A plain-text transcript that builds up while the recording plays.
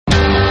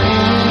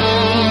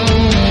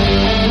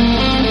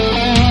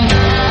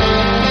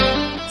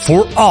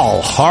For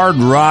all hard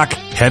rock,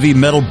 heavy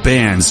metal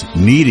bands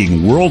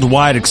needing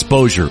worldwide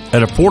exposure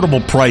at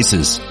affordable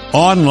prices,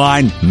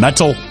 Online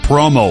Metal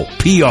Promo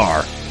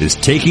PR is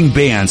taking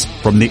bands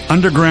from the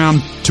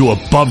underground to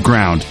above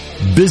ground.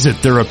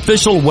 Visit their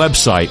official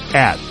website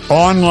at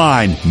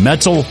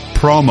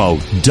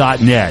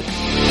onlinemetalpromo.net.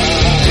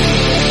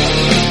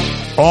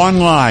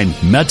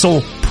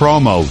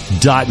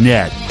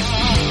 onlinemetalpromo.net.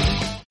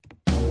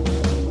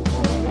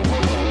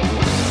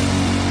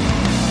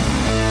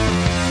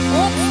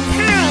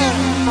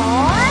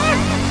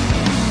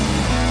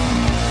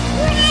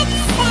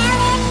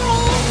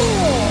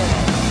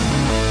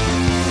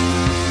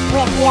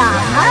 Your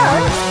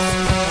host,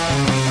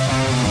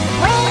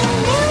 Wayne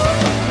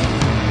Newman,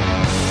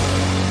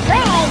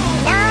 Greg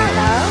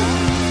Narlo,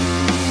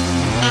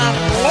 and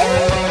Lou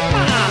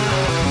Max.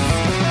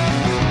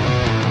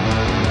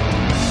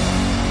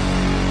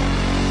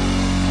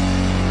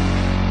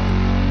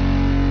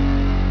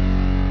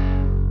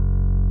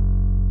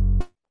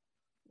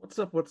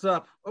 What's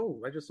up? Oh,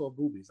 I just saw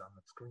boobies on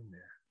the screen there.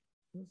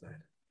 What was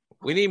that?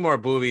 We need more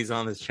boobies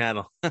on this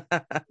channel. We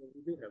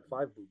do have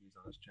 5 boobies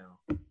on this channel.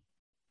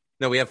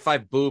 No, we have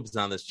 5 boobs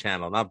on this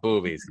channel, not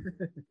boobies.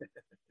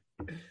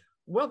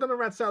 Welcome to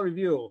Rat Salad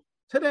Review.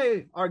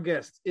 Today, our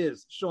guest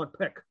is Sean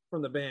Peck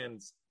from the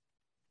bands.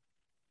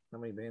 How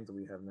many bands do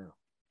we have now?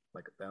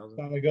 Like 1,000?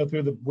 Time to go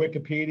through the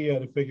Wikipedia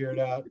to figure it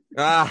out.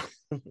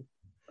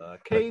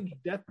 Cage,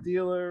 Death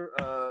Dealer.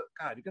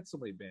 God, you got so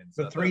many bands.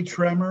 The Three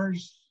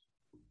Tremors,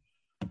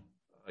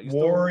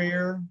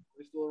 Warrior.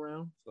 We're still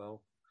around,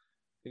 so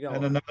you got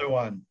and another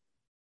one.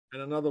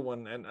 And another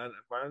one, and I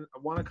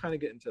want to kind of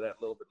get into that a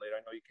little bit later.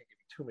 I know you can't give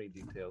me too many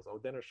details. Oh,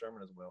 Dennis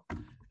Sherman as well,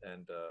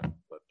 and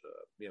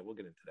yeah, we'll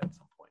get into that at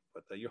some point.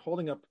 But you're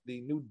holding up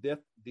the new Death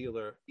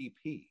Dealer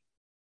EP,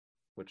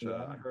 which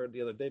I heard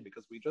the other day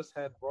because we just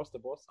had Ross the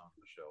Boss on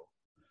the show.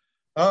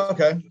 Oh,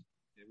 okay.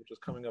 Which is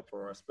coming up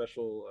for our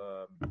special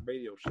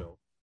radio show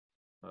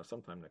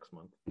sometime next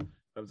month.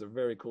 That was a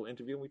very cool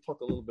interview, and we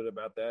talked a little bit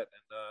about that.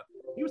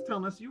 And he was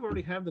telling us you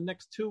already have the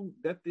next 2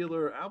 Death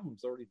Dealer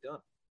albums already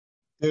done.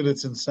 Dude,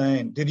 it's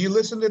insane. Did you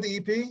listen to the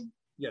EP?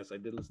 Yes, I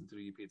did listen to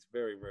the EP. It's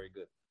very, very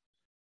good.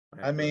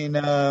 I mean,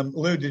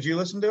 Lou, did you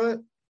listen to it?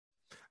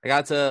 I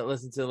got to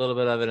listen to a little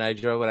bit of it. And I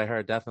enjoyed what I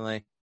heard,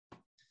 definitely.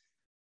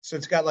 So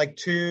it's got like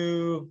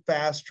 2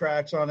 fast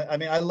tracks on it. I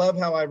mean, I love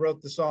how I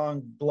wrote the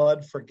song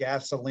Blood for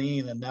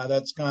Gasoline, and now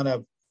that's kind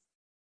of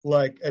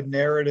like a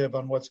narrative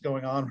on what's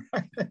going on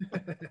right now.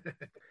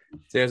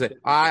 Seriously.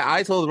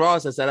 I told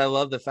Ross, I said, I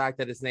love the fact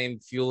that it's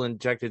named Fuel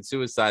Injected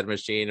Suicide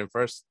Machine. And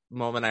first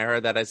moment I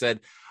heard that, I said,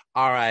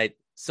 all right,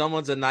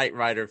 someone's a Knight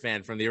Rider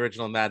fan from the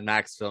original Mad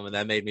Max film. And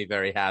that made me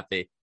very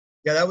happy.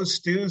 Yeah, that was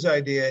Stu's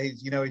idea.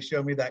 He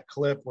showed me that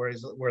clip where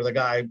the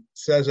guy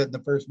says it in the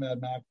first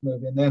Mad Max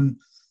movie. And then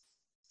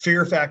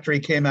Fear Factory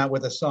came out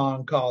with a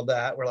song called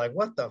that. We're like,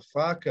 what the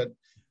fuck?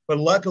 But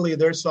luckily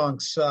their song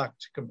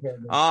sucked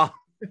compared to our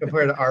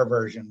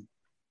version.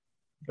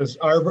 Because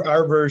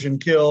our version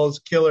kills,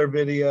 killer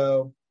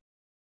video.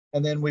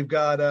 And then we've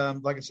got,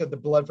 like I said, the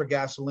Blood for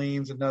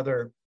Gasoline's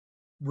another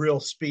real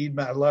speed.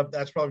 I love,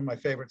 that's probably my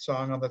favorite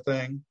song on the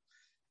thing.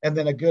 And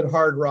then a good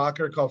hard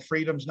rocker called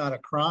Freedom's Not a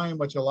Crime,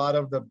 which a lot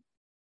of the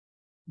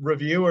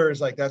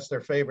reviewers, like that's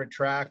their favorite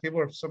track.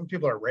 Some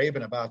people are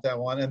raving about that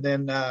one. And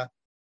then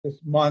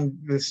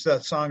this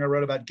song I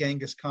wrote about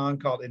Genghis Khan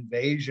called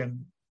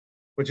Invasion,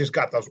 which has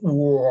got those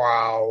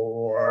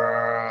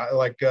wow,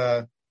 like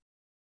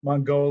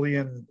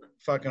Mongolian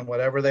fucking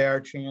whatever they are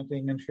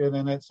chanting and shit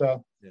in it.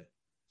 So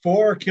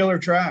 4 killer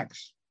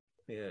tracks.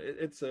 Yeah,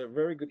 it's a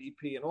very good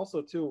EP, and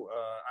also too,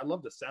 I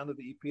love the sound of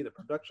the EP. The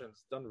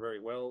production's done very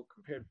well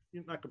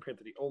not compared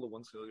to the older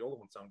ones. Because the older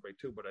ones sound great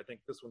too, but I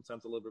think this one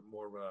sounds a little bit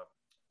more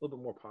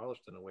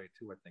polished in a way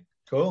too. I think.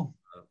 Cool.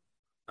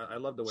 I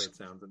love the way it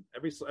sounds, and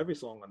every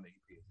song on the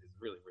EP is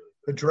really, really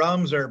good. The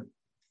drums are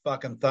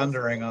fucking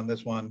thundering on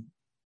this one.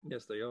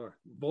 Yes, they are.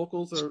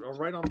 Vocals are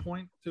right on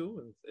point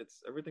too, and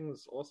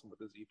everything's awesome with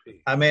this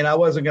EP. I mean, I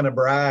wasn't going to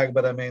brag,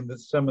 but I mean,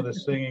 some of the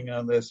singing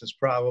on this is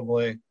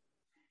probably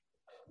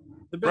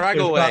brag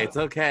away. It's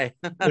okay.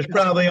 There's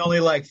probably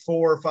only like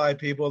 4 or 5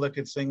 people that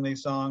could sing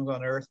these songs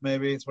on Earth.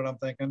 Maybe it's what I'm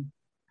thinking.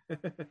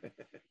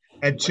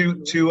 And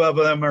two of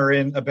them are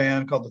in a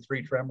band called the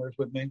Three Tremors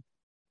with me.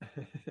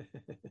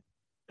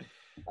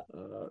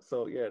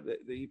 So yeah,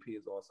 the EP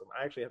is awesome.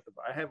 I actually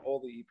I have all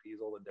the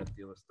EPs, all the Death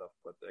Dealer stuff,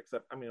 but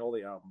all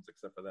the albums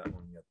except for that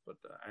one yet. But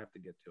I have to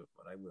get to it,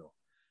 but I will.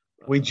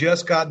 We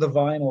just got the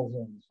vinyls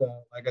in,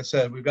 so like I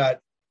said, I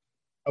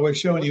was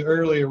showing you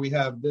earlier. We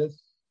have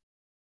this,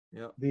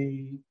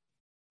 the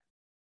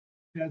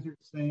Desert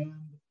Sand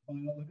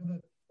vinyl. Look at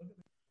that.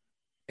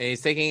 And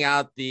he's taking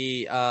out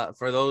the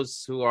for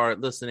those who are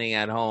listening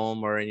at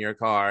home or in your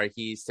car,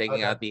 he's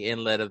taking out the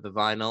inlet of the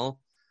vinyl,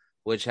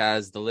 which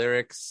has the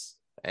lyrics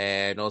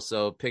and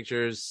also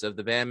pictures of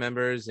the band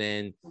members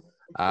and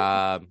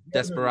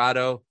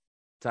Desperado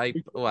type.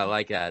 Oh, I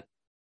like that.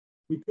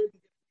 We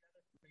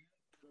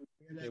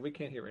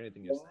can't hear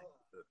anything you're saying.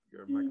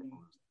 Your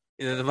microphone.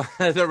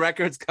 The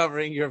record's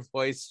covering your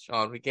voice,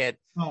 Sean. We can't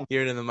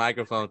hear it in the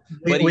microphone.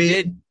 But we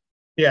did.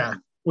 Yeah,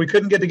 we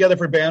couldn't get together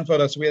for band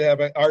photos, so we had to have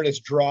an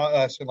artist draw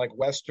us in like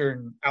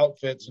Western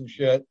outfits and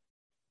shit.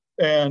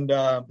 And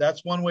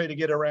that's one way to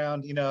get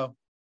around,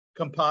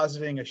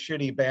 compositing a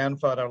shitty band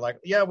photo. Like,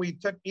 yeah, we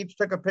each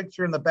took a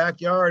picture in the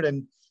backyard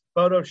and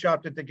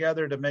photoshopped it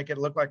together to make it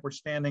look like we're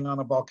standing on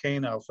a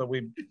volcano. So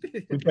we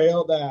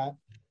bailed that.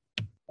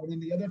 And then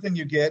the other thing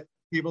you get,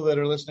 people that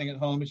are listening at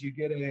home, is you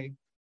get a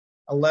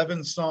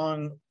 11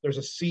 song. There's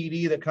a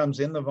CD that comes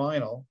in the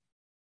vinyl,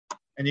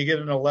 and you get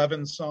an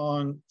 11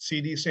 song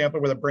CD sampler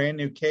with a brand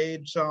new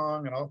Cage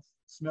song and all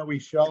Snowy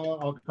Shaw,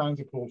 all kinds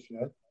of cool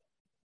shit.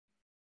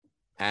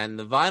 And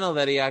the vinyl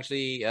that he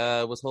actually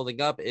was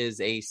holding up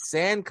is a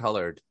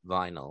sand-colored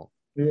vinyl,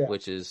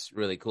 which is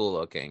really cool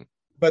looking.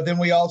 But then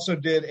we also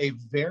did a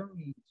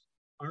variant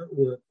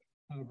artwork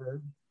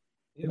cover.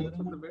 What's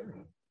the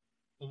variant?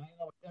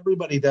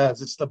 Everybody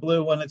does. It's the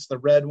blue one, it's the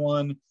red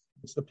one,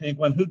 it's the pink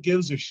one. Who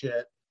gives a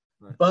shit?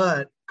 Right.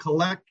 But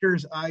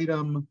collector's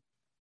item,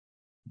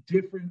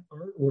 different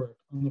artwork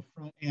on the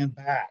front and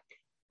back.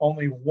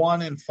 Only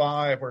 1 in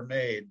 5 were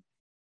made.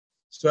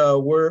 So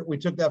we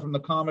took that from the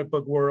comic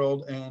book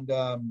world, and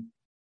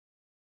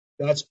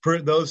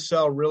those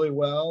sell really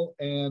well.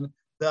 And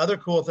the other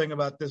cool thing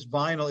about this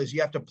vinyl is you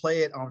have to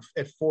play it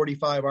at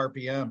 45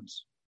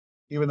 RPMs,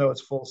 even though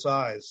it's full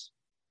size.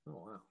 Oh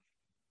wow,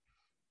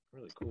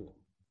 really cool.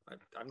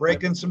 I'm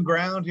breaking some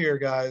ground here,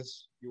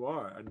 guys. You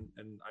are, and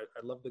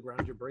I love the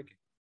ground you're breaking.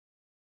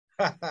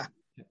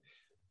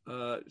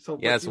 So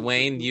yes,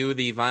 Wayne, you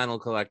the vinyl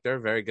collector,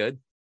 very good.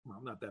 Well,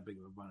 I'm not that big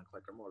of a vinyl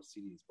collector, more of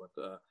CDs, but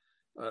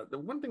the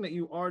one thing that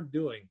you are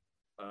doing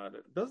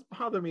that does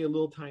bother me a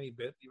little tiny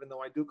bit, even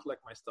though I do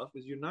collect my stuff,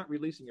 is you're not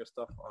releasing your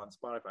stuff on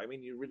Spotify. I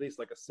mean, you release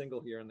like a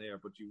single here and there,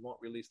 but you won't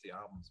release the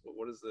albums. But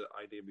what is the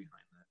idea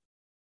behind that?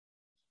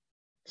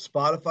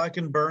 Spotify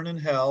can burn in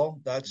hell.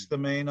 That's the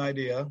main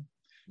idea.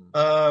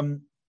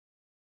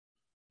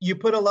 You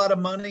put a lot of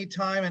money,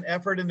 time, and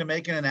effort into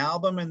making an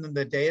album, and then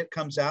the day it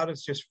comes out,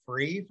 it's just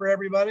free for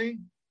everybody.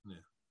 Yeah.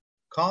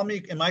 Call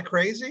me, am I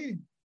crazy?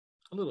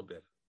 A little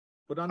bit,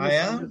 but on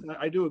this,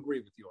 I do agree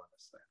with you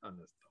on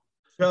this.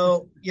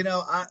 So,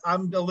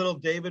 I'm a little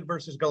David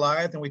versus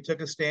Goliath, and we took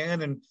a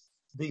stand, and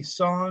the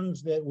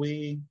songs that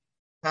we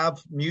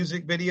have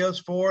music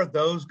videos for,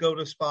 those go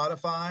to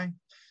Spotify.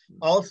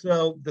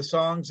 Also, the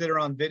songs that are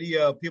on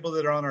video, people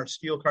that are on our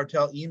Steel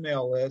Cartel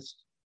email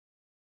list,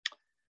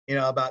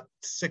 about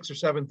 6,000 or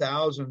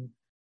 7,000.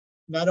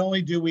 Not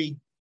only do we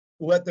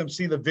let them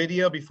see the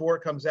video before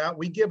it comes out,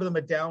 we give them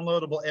a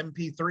downloadable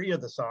MP3 of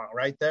the song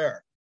right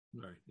there.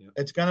 Right. Yeah.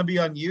 It's going to be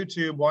on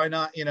YouTube. Why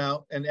not?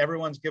 And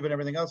everyone's giving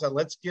everything else out.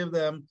 Let's give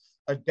them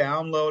a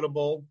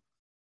downloadable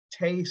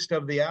taste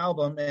of the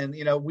album. And,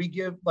 we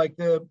give like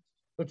the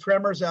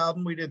Tremors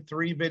album, we did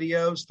 3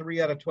 videos,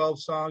 3 out of 12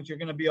 songs. You're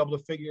going to be able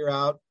to figure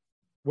out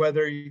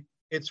whether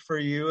it's for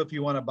you, if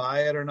you want to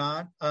buy it or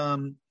not.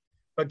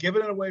 But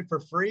giving it away for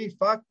free,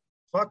 fuck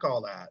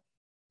all that.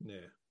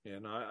 Yeah,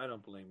 no, I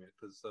don't blame you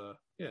because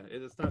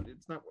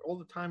it's not all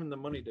the time and the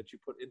money that you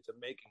put into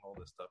making all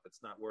this stuff.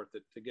 It's not worth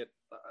it to get.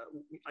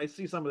 I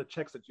see some of the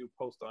checks that you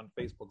post on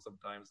Facebook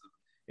sometimes.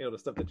 The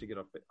stuff that you get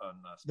on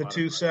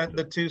Spotify.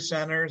 the 2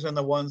 centers and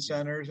the 1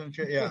 centers and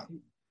shit. Yeah,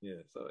 yeah.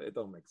 So it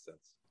don't make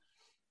sense.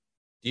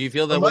 Do you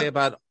feel that way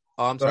about?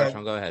 Oh, I'm sorry,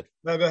 Sean. Go ahead.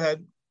 No, go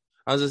ahead.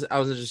 I was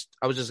just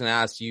gonna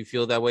ask. Do you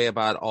feel that way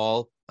about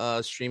all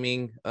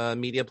streaming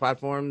media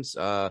platforms,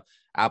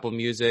 Apple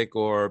Music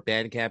or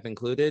Bandcamp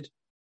included?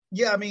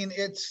 Yeah, I mean,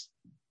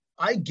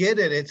 I get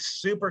it. It's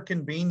super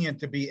convenient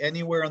to be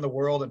anywhere in the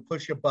world and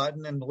push a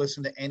button and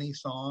listen to any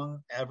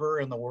song ever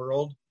in the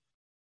world.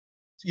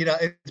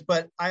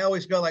 But I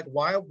always go like,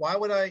 why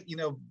would I,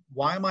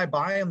 why am I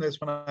buying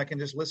this when I can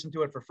just listen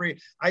to it for free?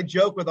 I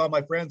joke with all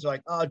my friends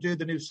like, oh, dude,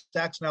 the new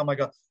Saxon album. I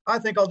go, I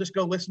think I'll just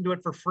go listen to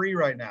it for free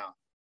right now.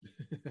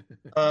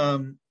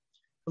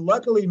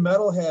 Luckily,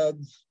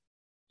 metalheads,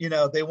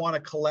 they want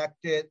to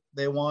collect it.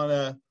 They want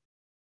to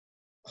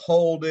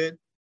hold it.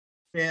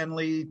 Stan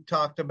Lee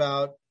talked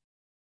about,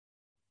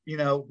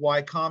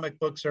 why comic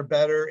books are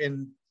better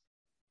in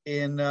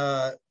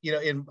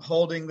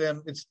holding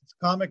them. It's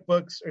comic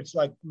books. It's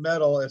like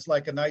metal. It's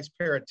like a nice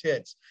pair of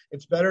tits.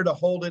 It's better to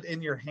hold it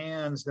in your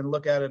hands than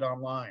look at it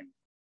online.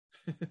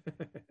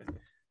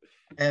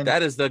 And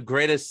that is the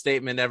greatest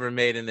statement ever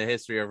made in the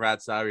history of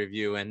Rat Salad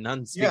Review, and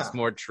none speaks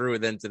more true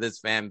than to this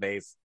fan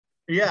base.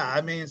 Yeah,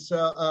 I mean,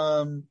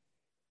 so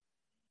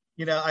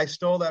I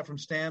stole that from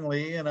Stan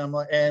Lee, and I'm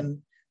like,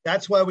 and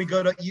that's why we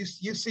go to you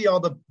see all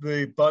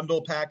the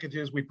bundle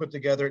packages we put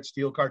together at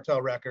Steel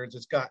Cartel Records.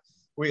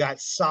 We got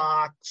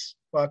socks,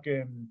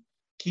 fucking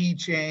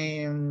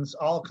keychains,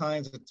 all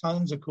kinds of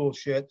tons of cool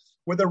shit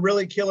with a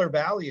really killer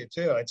value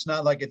too. It's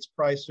not like it's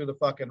priced through the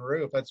fucking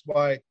roof. That's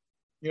why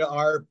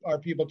our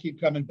people keep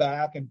coming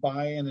back and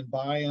buying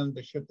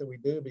the shit that we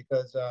do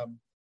because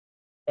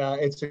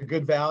it's a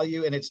good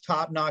value and it's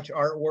top-notch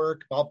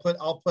artwork. I'll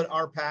put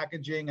our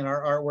packaging and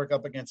our artwork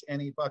up against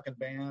any fucking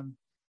band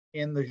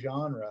in the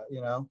genre,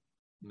 Yeah.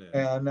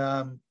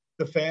 And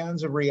the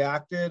fans have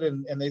reacted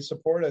and they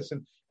support us.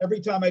 And every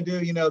time I do,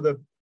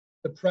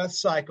 the press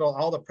cycle,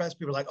 all the press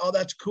people are like, oh,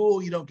 that's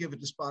cool. You don't give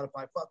it to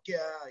Spotify. Fuck yeah.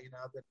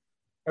 That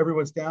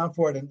everyone's down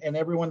for it. And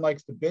everyone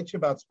likes to bitch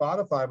about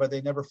Spotify, but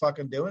they never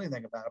fucking do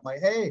anything about it. I'm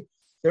like, hey,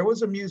 there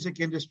was a music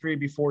industry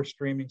before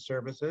streaming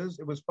services.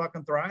 It was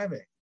fucking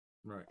thriving.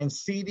 Right. And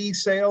CD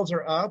sales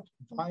are up,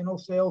 vinyl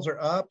sales are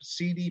up,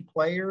 CD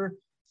player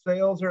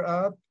sales are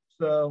up.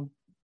 So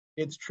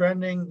it's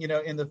trending,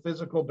 in the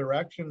physical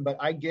direction. But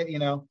I get,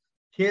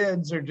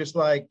 kids are just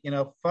like,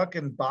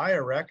 fucking buy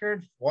a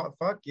record. What?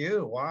 Fuck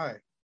you. Why?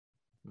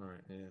 All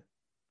right. Yeah.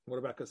 What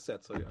about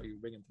cassettes? Are you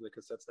bringing the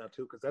cassettes now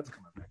too? Because that's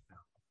coming back now.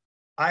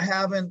 I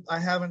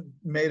haven't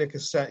made a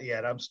cassette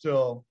yet. I'm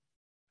still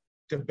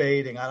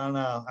debating. I don't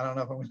know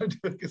if I'm going to do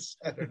a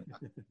cassette or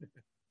not.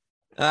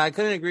 I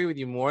couldn't agree with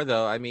you more,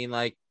 though. I mean,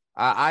 like,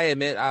 I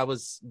admit I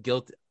was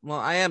guilty. Well,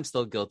 I am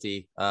still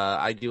guilty.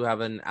 I do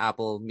have an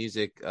Apple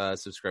Music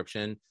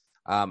subscription.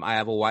 I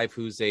have a wife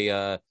who's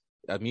a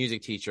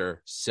music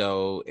teacher,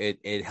 so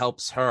it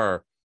helps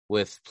her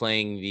with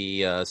playing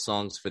the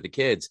songs for the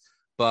kids.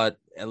 But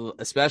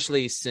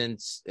especially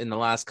since in the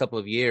last couple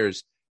of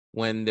years,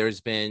 when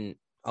there's been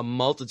a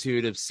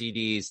multitude of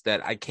CDs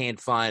that I can't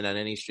find on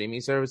any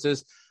streaming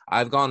services,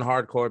 I've gone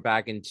hardcore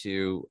back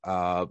into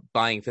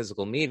buying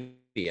physical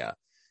media.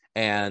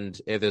 And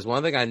if there's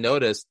one thing I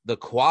noticed, the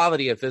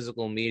quality of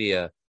physical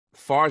media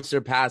far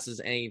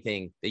surpasses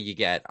anything that you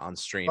get on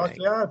streaming. Fuck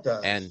yeah, it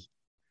does. And,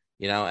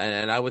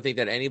 and I would think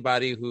that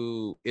anybody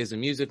who is a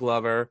music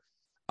lover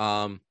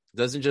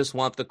doesn't just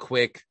want the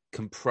quick,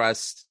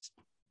 compressed,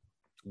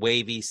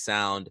 wavy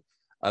sound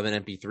of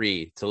an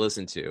MP3 to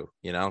listen to,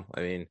 I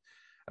mean,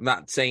 I'm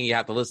not saying you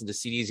have to listen to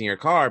CDs in your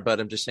car,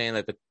 but I'm just saying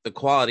that the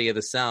quality of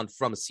the sound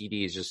from a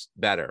CD is just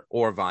better,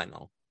 or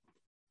vinyl.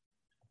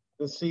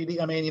 The CD,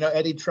 I mean,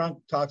 Eddie Trunk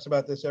talks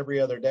about this every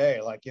other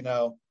day. Like,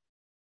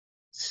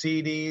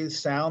 CDs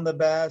sound the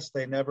best.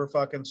 They never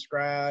fucking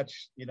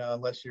scratch,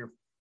 unless you're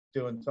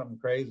doing something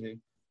crazy.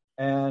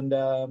 And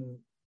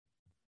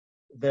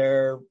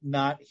they're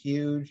not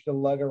huge to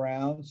lug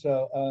around.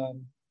 So,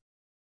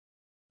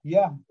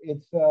 yeah,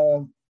 it's...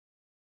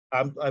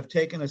 I've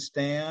taken a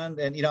stand,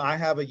 and I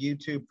have a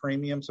YouTube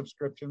premium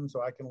subscription,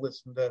 so I can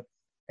listen to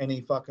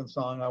any fucking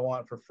song I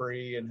want for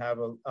free and have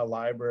a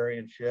library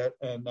and shit.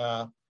 And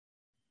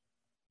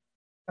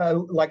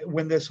like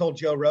when this whole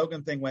Joe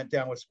Rogan thing went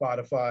down with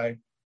Spotify,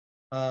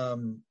 I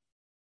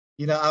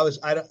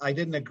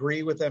didn't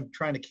agree with them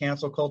trying to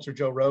cancel culture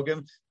Joe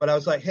Rogan, but I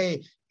was like,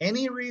 hey,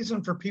 any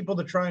reason for people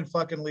to try and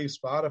fucking leave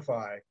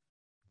Spotify,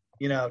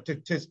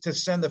 to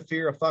send the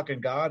fear of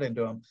fucking God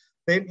into them.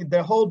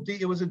 The whole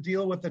it was a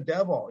deal with the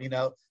devil.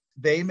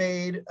 They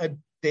made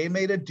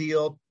a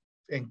deal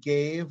and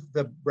gave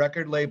the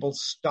record label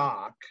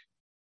stock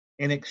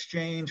in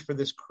exchange for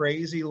this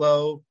crazy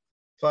low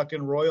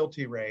fucking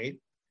royalty rate,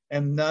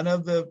 and none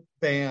of the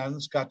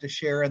bands got to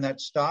share in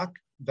that stock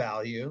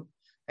value.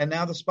 And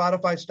now the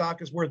Spotify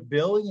stock is worth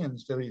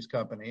billions to these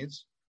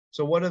companies.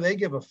 So what do they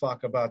give a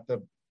fuck about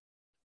the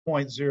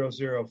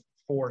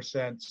 0.004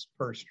 cents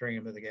per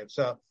stream that they give?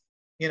 So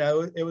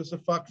it was a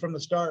fuck from the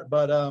start.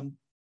 But I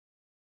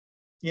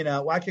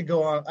could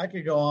go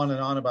on and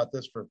on about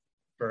this for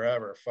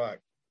forever. Fuck.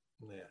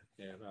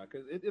 Yeah, no,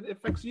 because it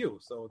affects you.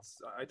 So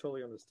I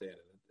totally understand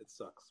it. It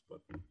sucks,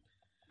 but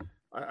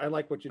I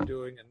like what you're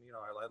doing, and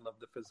I love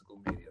the physical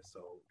media.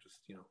 So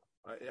just now,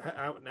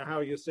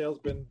 how your sales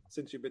been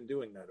since you've been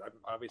doing that?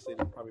 Obviously,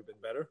 they've probably been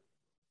better.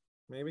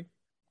 Maybe.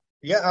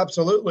 Yeah,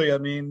 absolutely. I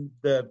mean,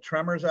 the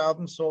Tremors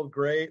album sold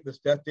great. This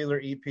Death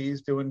Dealer EP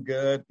is doing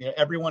good.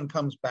 Everyone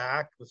comes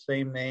back. The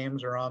same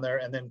names are on there,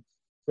 and then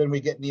we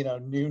get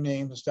new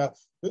names and stuff.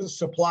 The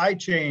supply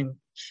chain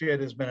shit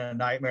has been a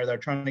nightmare. They're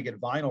trying to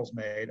get vinyls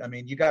made. I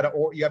mean, you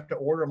have to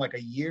order them like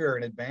a year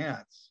in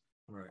advance.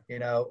 Right.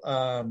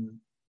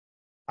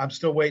 I'm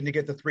still waiting to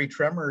get the 3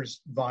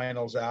 Tremors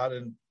vinyls out,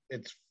 and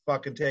it's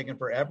fucking taking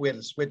forever. We had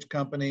to switch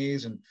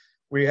companies, and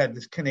we had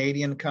this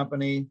Canadian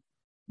company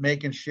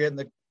making shit.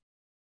 And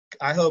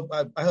I hope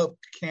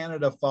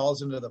Canada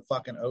falls into the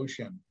fucking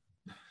ocean.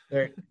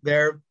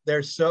 They're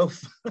so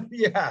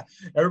yeah.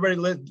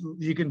 Everybody,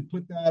 you can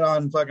put that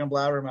on fucking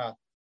Blabbermouth.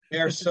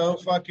 They're so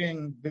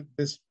fucking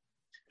this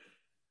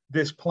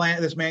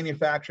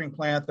manufacturing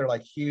plant. They're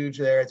like huge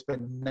there. It's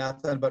been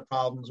nothing but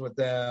problems with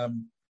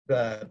them.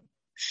 The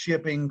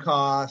shipping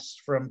costs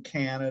from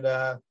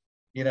Canada.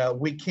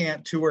 We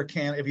can't tour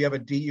Canada. If you have a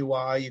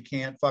DUI, you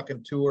can't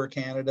fucking tour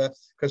Canada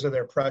because of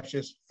their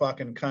precious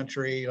fucking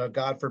country.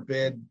 God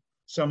forbid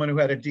someone who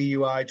had a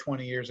DUI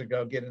 20 years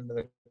ago get into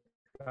the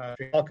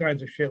country. All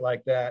kinds of shit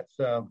like that.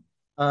 So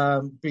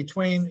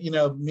between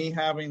me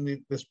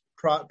having this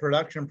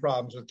production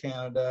problems with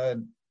Canada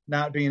and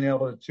not being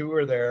able to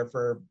tour there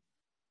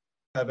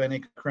have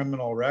any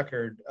criminal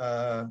record,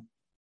 I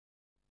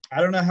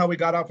don't know how we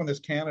got off on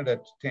this Canada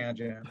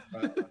tangent.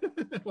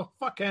 Well,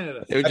 fuck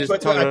Canada. They were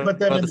just talking about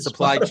the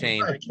supply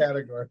chain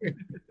category.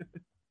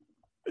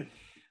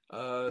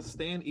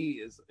 Stan E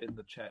is in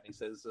the chat. He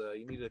says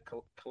you need a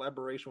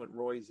collaboration with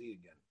Roy Z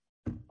again.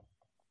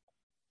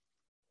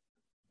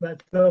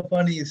 That's so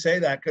funny you say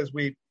that because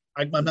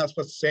I'm not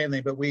supposed to say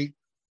anything, but we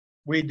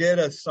did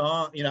a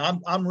song. You know,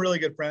 I'm really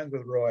good friends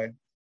with Roy.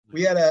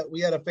 We had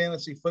a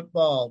fantasy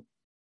football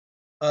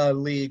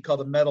league called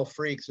the Metal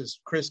Freaks. It's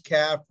Chris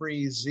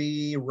Caffrey,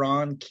 Z,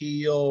 Ron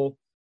Keel,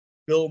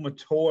 Bill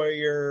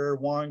Matoyer,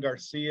 Juan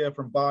Garcia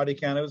from Body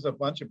Count. It was a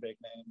bunch of big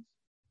names.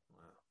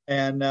 Wow.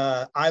 And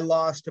I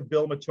lost to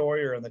Bill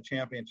Matoyer in the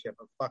championship.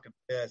 I'm fucking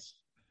pissed.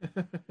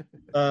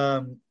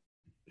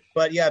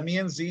 But yeah, me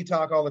and Z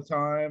talk all the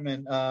time.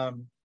 And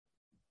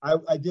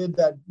I did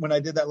that when I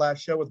did that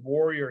last show with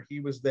Warrior. He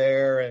was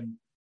there, and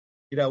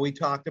you know, we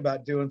talked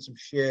about doing some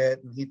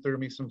shit, and he threw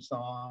me some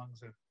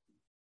songs. And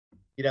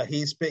you know,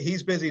 he's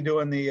busy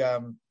doing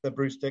the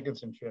Bruce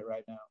Dickinson shit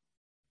right now.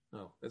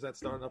 Oh, is that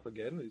starting up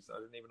again? I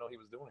didn't even know he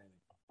was doing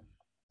anything.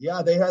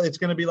 Yeah, it's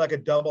going to be like a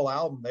double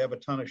album. They have a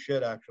ton of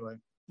shit, actually.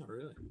 Oh,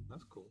 really?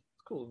 That's cool.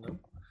 It's cool, no?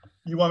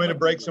 You want me to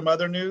break some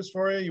other news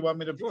for you? You want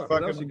me to Sure,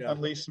 fucking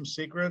unleash some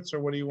secrets,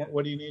 or what do you want?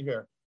 What do you need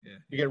here? Yeah.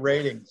 You get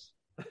ratings.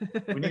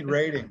 We need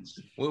ratings.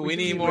 We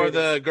need more of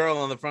the girl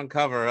on the front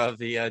cover of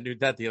the new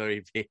Death Dealer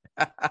EP.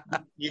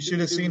 You should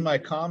have seen my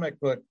comic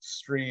book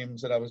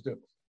streams that I was doing.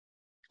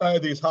 I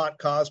had these hot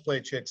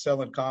cosplay chicks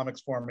selling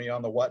comics for me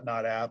on the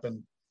Whatnot app,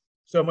 and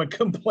someone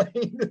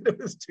complained that it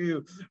was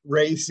too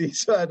racy,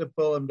 so I had to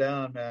pull them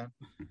down, man.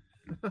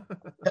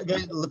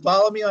 Okay,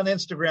 follow me on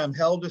Instagram,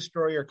 Hell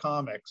Destroyer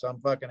Comics.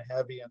 I'm fucking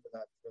heavy into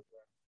that.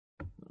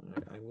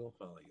 I will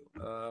follow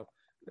you.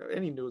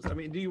 Any news? I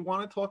mean, do you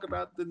want to talk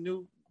about the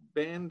new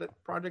band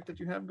project that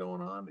you have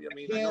going on? I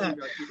mean,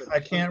 I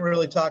can't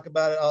really talk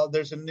about it.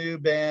 There's a new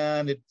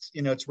band.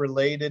 It's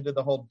related to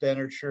the whole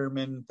Denner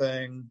Sherman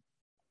thing,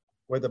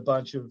 with a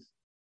bunch of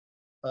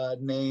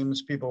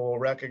names people will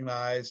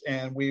recognize,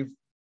 and we've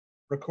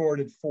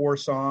recorded 4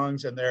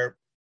 songs, and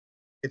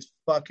it's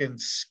fucking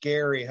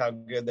scary how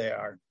good they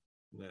are.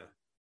 Yeah.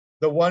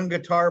 The one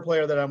guitar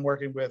player that I'm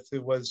working with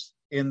who was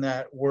in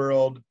that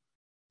world,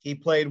 he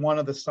played one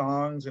of the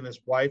songs, and his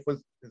wife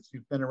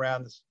he's been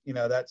around this,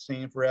 that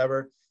scene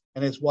forever.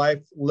 And his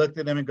wife looked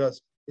at him and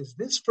goes, "Is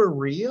this for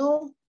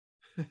real?"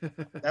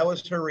 That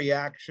was her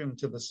reaction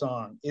to the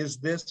song. Is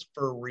this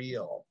for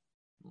real?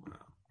 Wow.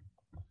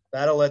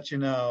 That'll let you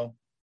know.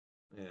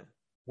 Yeah.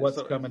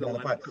 What's coming down the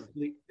pipe.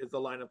 Is the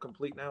lineup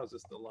complete now? Is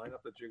this the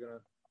lineup that you're gonna?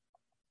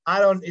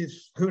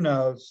 Who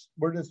knows?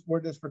 We're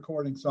just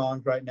recording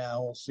songs right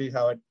now. We'll see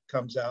how it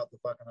comes out the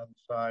fucking other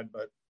side,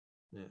 but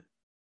yeah,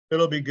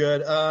 it'll be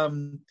good.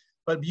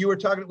 But you were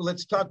talking.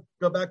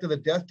 Go back to the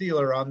Death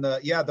Dealer on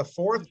the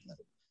fourth.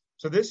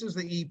 So this is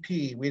the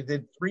EP. We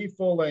did 3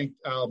 full-length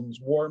albums: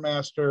 War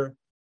Master,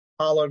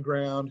 Hallowed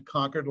Ground,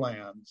 Conquered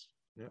Lands.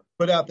 Yeah.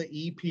 Put out the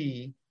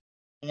EP,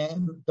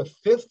 and the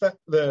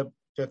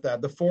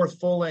fourth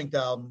full-length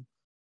album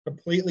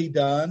completely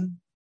done.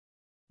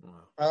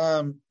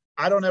 Wow.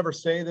 I don't ever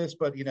say this,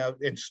 but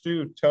and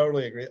Stu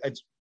totally agree.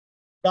 It's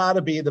got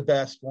to be the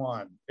best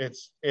one.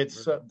 It's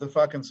the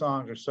fucking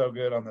songs are so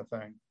good on the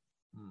thing.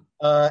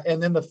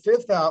 And then the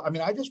 5th album. I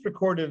mean, I just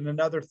recorded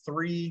another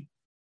 3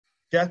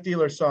 Death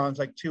Dealer songs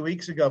like 2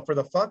 weeks ago for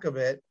the fuck of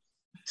it.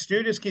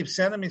 Stu just keeps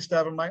sending me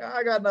stuff. I'm like,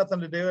 I got nothing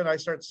to do, and I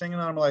start singing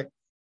on. I'm like,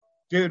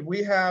 dude,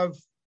 we have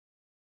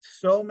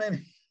so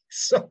many.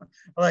 So,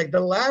 like,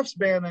 the Laughs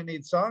band I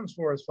need songs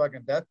for is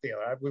fucking Death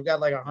Dealer. We've got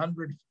like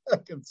 100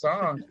 fucking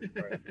songs.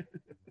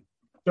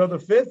 So the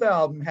 5th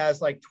album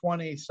has like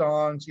 20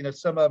 songs.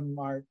 Some of them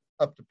aren't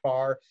up to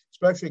par,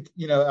 especially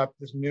up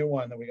this new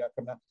one that we got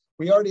coming out.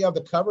 We already have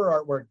the cover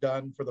artwork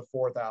done for the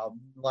 4th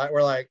album. Like,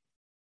 we're like,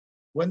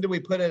 when do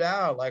we put it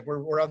out? Like,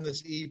 we're on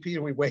this EP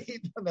and we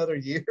wait another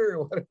year.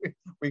 What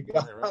we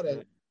got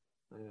it.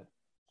 Yeah.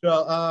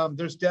 So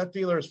there's Death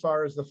Dealer as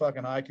far as the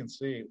fucking eye can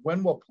see.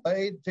 When we'll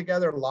play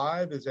together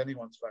live is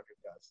anyone's fucking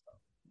guess,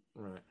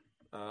 though.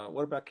 Right.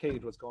 What about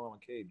Cage? What's going on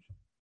with Cage?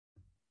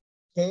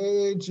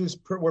 Cage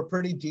we're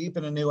pretty deep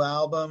in a new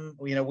album.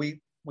 We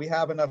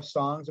have enough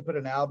songs to put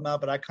an album out,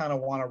 but I kind of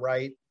want to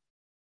write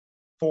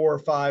 4 or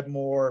 5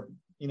 more,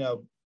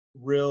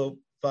 real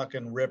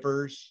fucking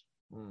rippers.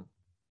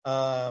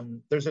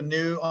 There's a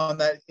new in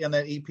that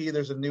EP.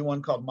 There's a new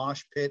one called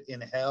Mosh Pit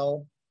in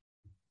Hell.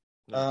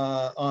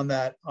 On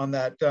that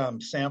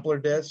sampler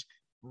disc,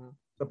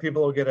 so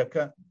people will get a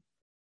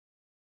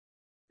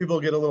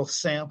little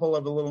sample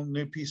of a little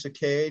new piece of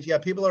Cage. Yeah,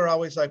 people are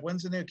always like,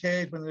 "When's the new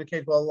Cage? When's the new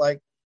Cage?" Well, like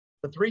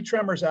the 3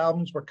 Tremors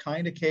albums were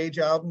kind of Cage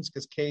albums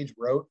because Cage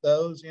wrote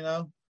those,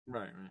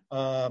 Right.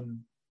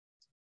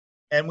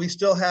 And we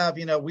still have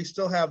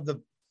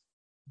the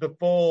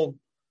full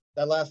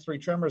that last 3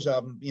 Tremors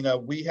album.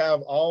 We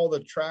have all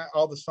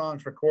the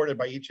songs recorded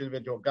by each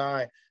individual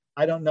guy.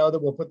 I don't know that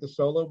we'll put the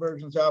solo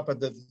versions out, but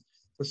the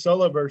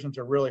solo versions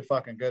are really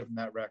fucking good from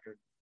that record.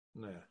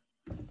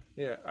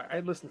 Yeah.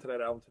 I listened to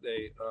that album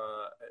today.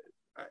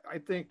 I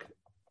think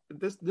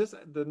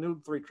the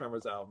new 3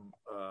 Tremors album,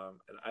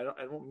 and I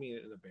don't mean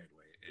it in a bad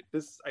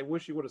way. I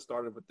wish you would have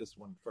started with this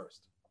one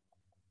first.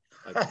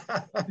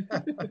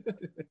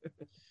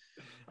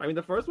 I mean,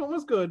 the first one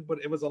was good,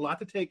 but it was a lot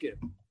to take in,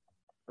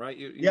 right?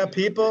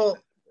 People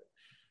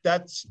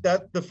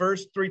the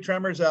first Three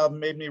Tremors album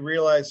made me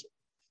realize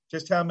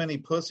just how many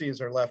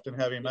pussies are left in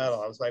heavy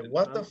metal. I was like,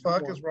 what the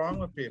fuck is wrong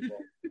with people?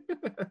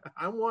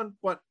 I'm one,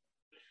 but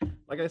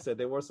like I said,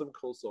 there were some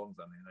cool songs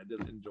on there, and I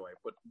did enjoy it.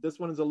 But this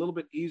one is a little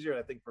bit easier,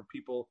 I think, for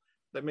people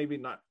that maybe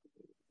not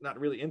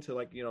really into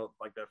like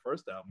that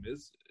first album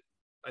is.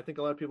 I think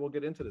a lot of people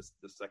get into this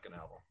second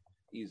album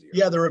easier.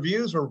 Yeah, the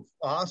reviews were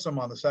awesome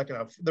on the second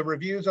album. The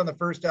reviews on the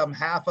first album,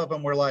 half of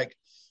them were like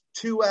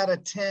 2 out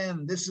of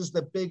 10. This is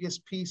the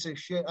biggest piece of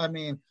shit. I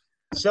mean,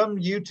 some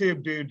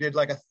YouTube dude did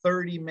like a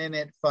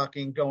 30-minute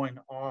fucking going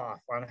off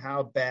on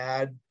how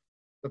bad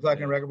the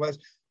fucking record was.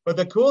 But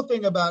the cool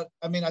thing about,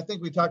 I mean, I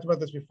think we talked about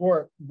this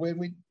before.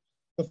 The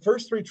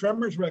first Three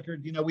Tremors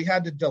record, we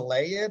had to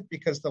delay it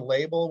because the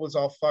label was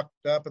all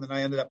fucked up, and then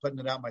I ended up putting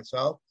it out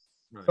myself.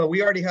 Right. But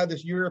we already had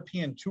this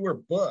European tour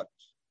booked.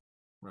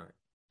 Right.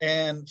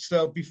 And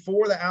so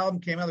before the album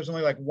came out, there's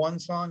only like one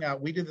song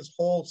out. We did this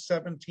whole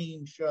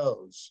 17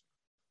 shows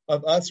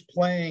of us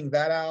playing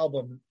that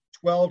album,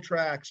 12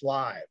 tracks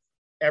live,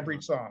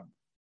 every song.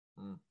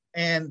 Mm.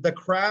 And the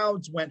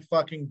crowds went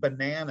fucking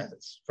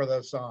bananas for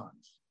those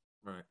songs.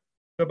 Right.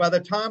 So by the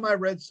time I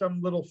read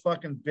some little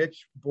fucking bitch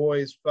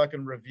boy's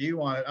fucking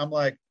review on it, I'm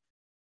like,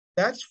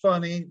 that's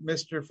funny,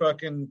 Mr.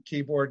 fucking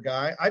keyboard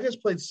guy. I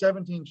just played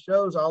 17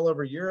 shows all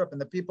over Europe,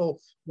 and the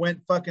people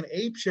went fucking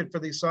apeshit for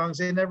these songs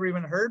they never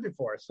even heard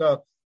before.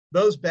 So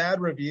those bad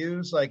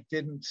reviews like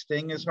didn't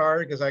sting as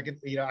hard because I could,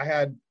 I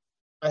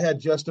had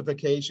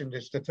justification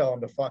just to tell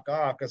them to fuck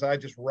off because I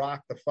just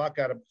rocked the fuck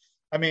out of.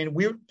 I mean,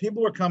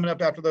 people were coming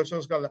up after those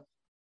shows going,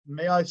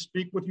 may I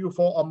speak with you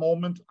for a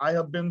moment? I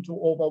have been to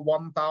over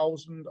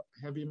 1,000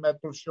 heavy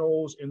metal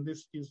shows, and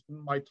this is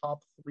my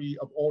top 3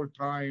 of all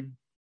time.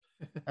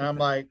 And I'm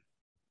like,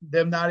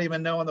 them not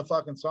even knowing the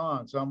fucking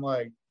song. So I'm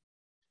like,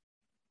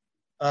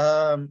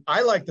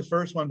 I like the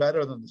first one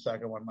better than the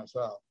second one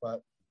myself,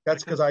 but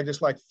that's because I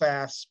just like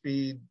fast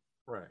speed.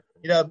 Right.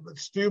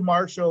 Stu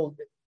Marshall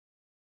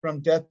from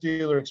Death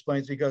Dealer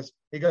explains, he goes,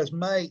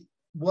 mate,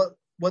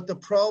 what the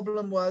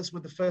problem was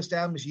with the first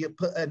album is you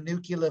put a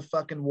nuclear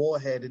fucking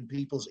warhead in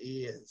people's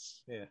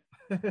ears. Yeah.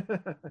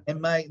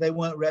 And mate, they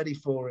weren't ready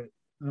for it.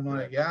 And I'm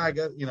like, yeah, I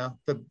guess,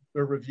 the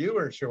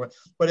reviewer sure went.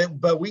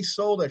 But we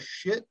sold a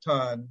shit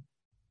ton.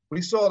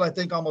 We sold, I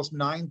think, almost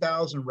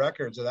 9,000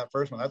 records of that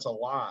first one. That's a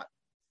lot.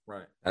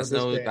 Right. That's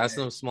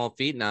no small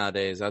feat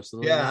nowadays.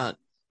 Absolutely not.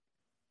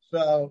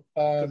 So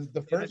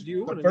the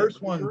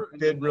first one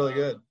did really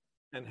good.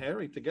 And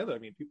Harry together. I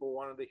mean, people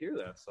wanted to hear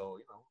that. So,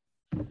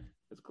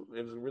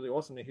 it was really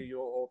awesome to hear you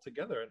all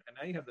together. And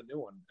now you have the new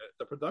one.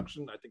 The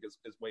production, I think,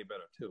 is way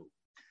better, too.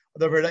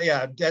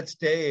 That's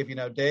Dave.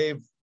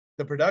 Dave,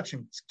 the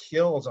production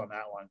kills on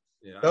that one.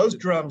 Yeah, those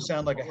drums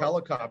sound like a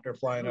helicopter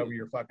flying over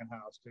your fucking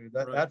house, dude.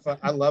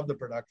 I love the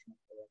production.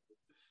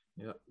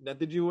 Yeah. Now,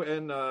 did you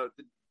and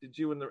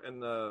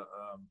the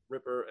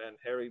Ripper and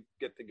Harry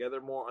get together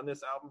more on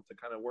this album to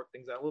kind of work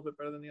things out a little bit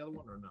better than the other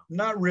one, or no?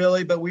 Not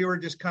really, but we were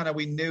just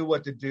we knew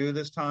what to do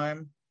this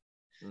time.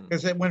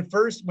 Because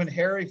when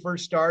Harry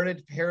first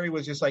started, Harry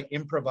was just like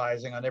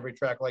improvising on every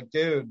track. Like,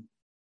 dude,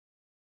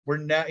 we're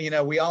not,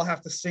 we all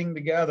have to sing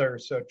together,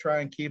 so try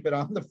and keep it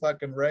on the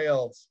fucking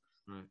rails.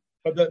 Right.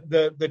 But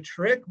the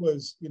trick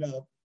was,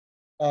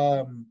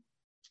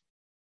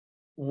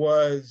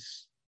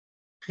 was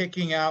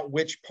picking out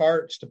which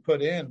parts to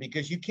put in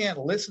because you can't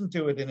listen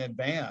to it in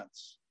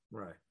advance.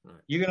 Right.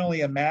 You can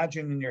only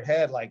imagine in your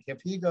head, like if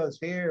he goes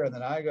here and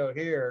then I go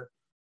here.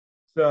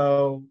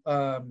 So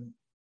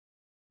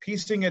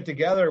piecing it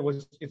together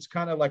it's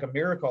kind of like a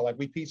miracle. Like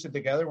we pieced it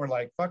together and we're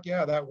like, fuck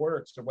yeah, that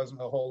works. There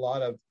wasn't a whole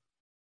lot of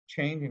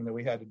changing that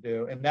we had to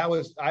do. And that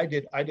was, I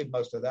did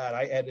most of that.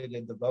 I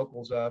edited the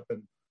vocals up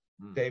and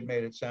Dave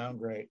made it sound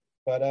great.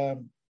 But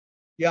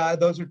yeah,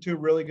 those are 2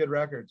 really good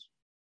records.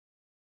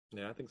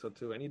 Yeah, I think so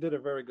too. And he did a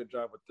very good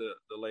job with the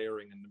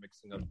layering and the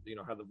mixing of,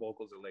 how the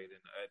vocals are laid in.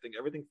 I think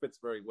everything fits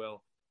very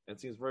well and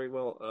seems very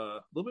well, a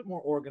little bit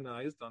more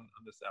organized on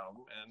this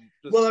album.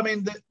 And well, I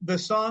mean, the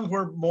songs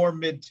were more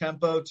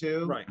mid-tempo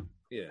too. Right.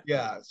 Yeah.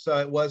 Yeah. So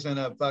it wasn't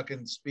a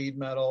fucking speed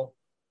metal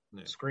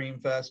scream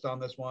fest on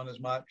this one as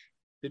much.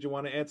 Did you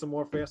want to add some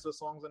more faster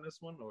songs on this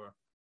one, or?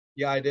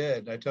 Yeah, I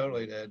did. I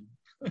totally did.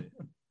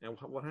 And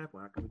what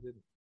happened? How come you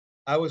didn't?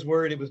 I was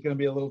worried it was going to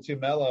be a little too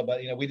mellow, but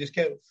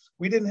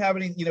we didn't have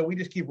any, we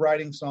just keep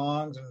writing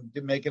songs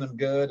and making them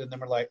good. And then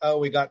we're like, oh,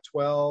 we got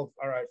 12.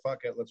 All right,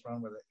 fuck it. Let's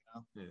run with it.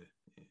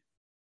 Yeah.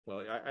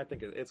 Well, I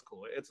think it's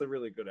cool. It's a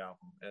really good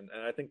album. And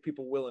I think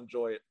people will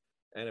enjoy it.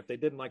 And if they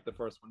didn't like the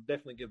first one,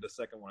 definitely give the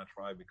second one a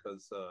try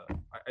because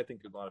I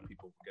think a lot of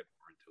people will get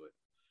more into it.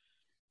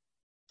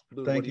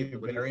 Lou, Thank you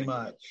very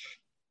much.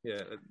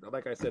 Yeah,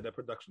 like I said, that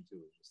production too,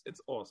 it's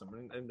awesome.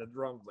 And the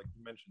drums, like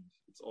you mentioned,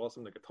 it's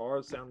awesome. The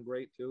guitars sound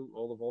great too.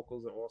 All the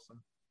vocals are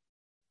awesome.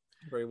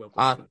 Very well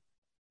put.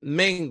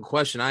 Main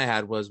question I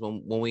had was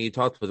when we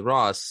talked with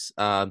Ross,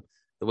 the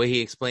way he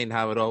explained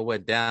how it all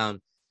went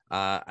down.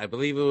 I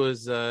believe it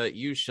was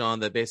you, Sean,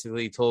 that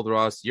basically told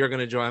Ross, "You're going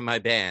to join my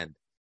band,"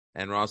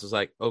 and Ross was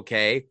like,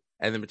 "Okay."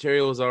 And the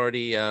material was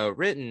already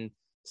written,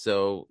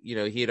 So,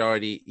 he had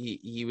already,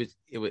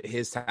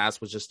 his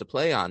task was just to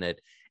play on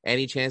it.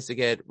 Any chance to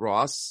get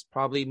Ross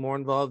probably more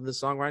involved in the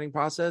songwriting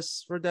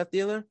process for Death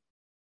Dealer?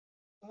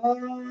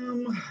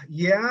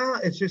 Yeah,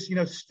 it's just,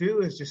 Stu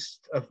is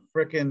just a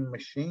freaking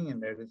machine.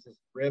 There's just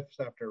riffs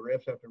after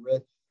riffs after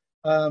riffs.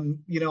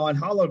 On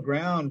Hollow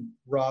Ground,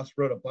 Ross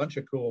wrote a bunch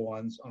of cool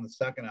ones on the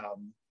second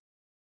album.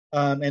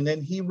 And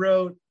then he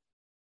wrote,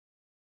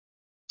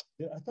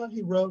 I thought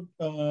he wrote,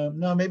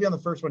 no, maybe on the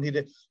first one he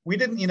did. We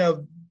didn't,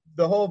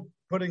 the whole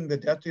putting the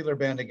Death Dealer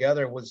band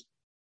together was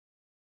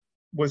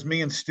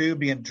me and Stu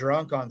being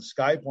drunk on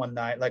Skype one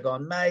night, like, oh,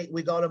 mate,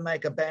 we got to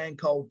make a band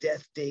called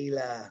Death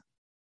Dealer.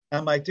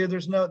 I'm like, dude,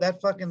 there's no,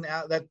 that fucking,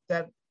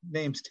 that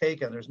name's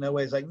taken. There's no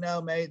way. He's like,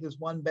 no, mate, there's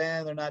one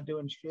band. They're not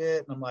doing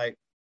shit. And I'm like,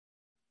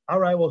 all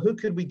right, well, who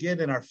could we get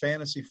in our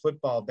fantasy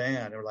football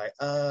band? They're like,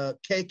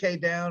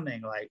 KK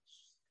Downing. Like,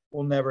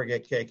 we'll never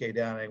get KK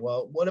Downing.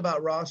 Well, what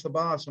about Ross the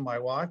Boss? I'm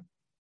like, what?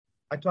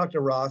 I talked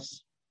to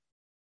Ross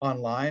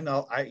online.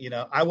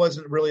 I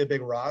wasn't really a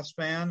big Ross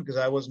fan because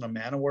I wasn't a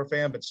Manowar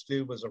fan, but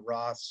Stu was a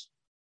Ross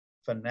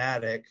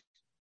fanatic.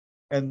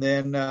 And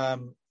then,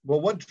 well,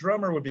 what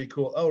drummer would be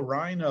cool? Oh,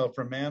 Rhino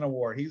from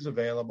Manowar. He's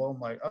available. I'm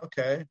like,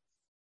 okay.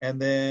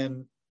 And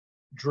then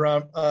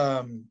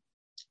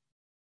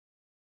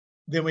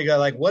then we got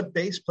like, what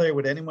bass player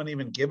would anyone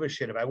even give a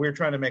shit about? We were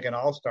trying to make an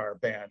all-star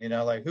band,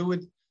 like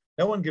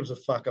no one gives a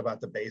fuck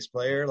about the bass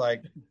player.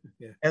 Like,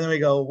 yeah. And then we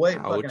go, wait,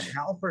 fucking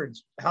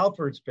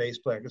Halford's bass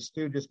player. Because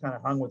Stu just kind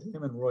of hung with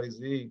him and Roy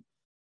Z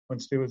when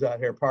Stu was out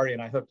here partying.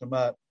 I hooked him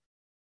up.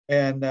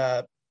 And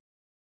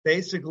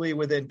basically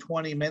within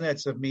 20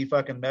 minutes of me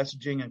fucking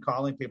messaging and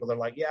calling people, they're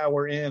like, yeah,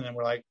 we're in. And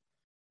we're like,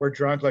 we're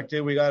drunk. Like,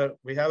 dude, we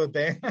have a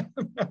band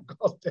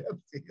called Death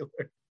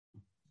Dealer.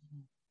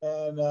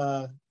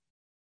 And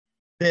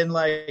then,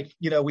 like,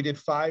 we did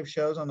 5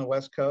 shows on the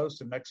West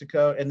Coast in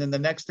Mexico. And then the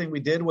next thing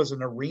we did was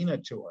an arena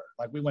tour.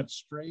 Like, we went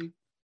straight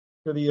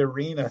to the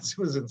arenas.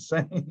 It was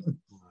insane.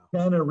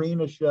 Wow. 10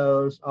 arena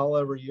shows all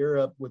over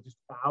Europe with just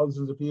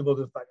thousands of people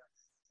just like,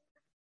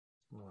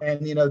 wow.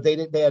 And,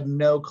 they had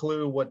no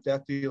clue what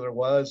Death Dealer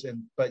was.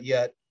 But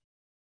yet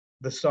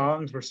the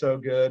songs were so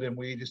good. And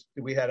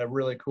we had a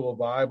really cool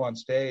vibe on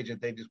stage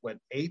that they just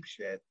went ape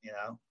shit,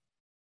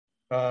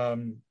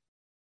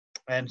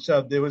 And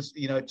so there was,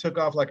 it took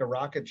off like a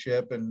rocket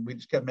ship, and we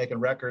just kept making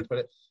records.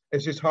 But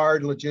it's just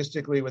hard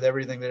logistically with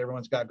everything that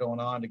everyone's got going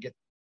on to get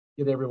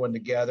everyone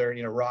together.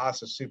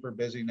 Ross is super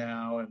busy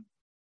now, and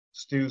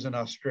Stu's in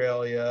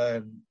Australia,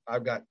 and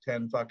I've got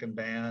 10 fucking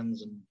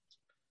bands. And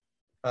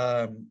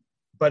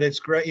but it's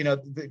great,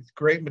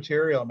 great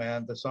material,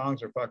 man. The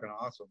songs are fucking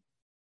awesome.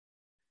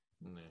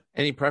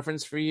 Any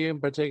preference for you in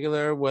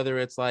particular, whether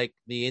it's like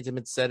the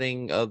intimate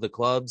setting of the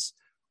clubs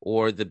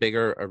or the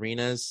bigger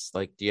arenas?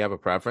 Like, do you have a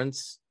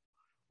preference?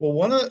 Well,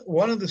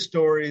 one of the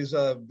stories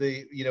of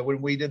the,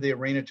 when we did the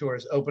arena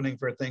tours, opening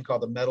for a thing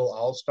called the Metal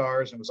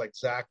All-Stars, and it was like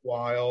Zakk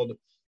Wylde,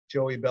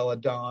 Joey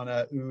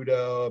Belladonna,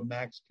 Udo,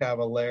 Max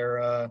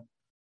Cavalera,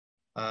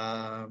 who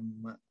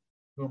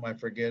am I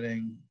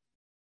forgetting?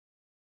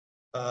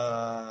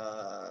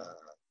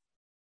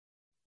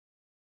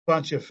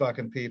 Bunch of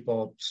fucking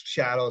people,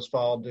 Shadows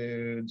Fall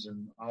dudes,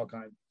 and all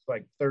kinds,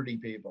 like 30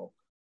 people.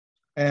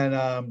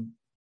 And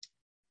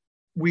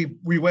we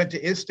went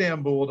to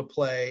Istanbul to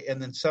play,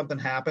 and then something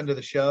happened to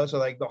the show. So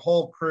like the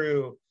whole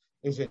crew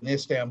is in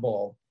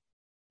Istanbul,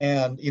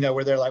 and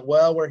where they're like,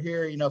 well, we're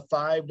here,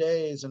 5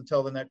 days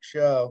until the next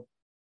show.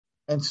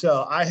 And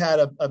so I had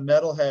a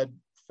metalhead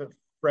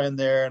friend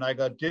there, and I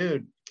go,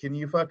 dude, can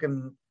you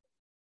fucking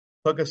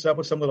hook us up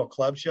with some little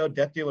club show?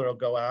 Death Dealer will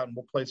go out and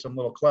we'll play some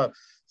little club.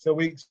 So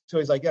he's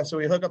like, yeah. So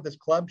we hook up this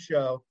club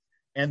show,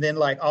 and then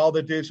like all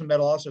the dudes from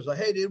Metal All-Stars like,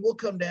 hey dude, we'll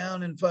come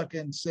down and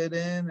fucking sit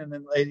in. And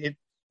then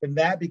and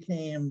that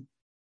became,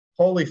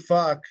 holy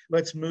fuck,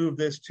 let's move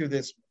this to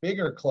this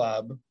bigger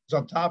club. It's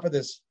on top of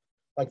this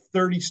like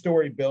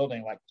 30-story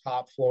building, like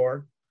top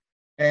floor.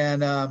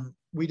 And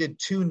we did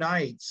 2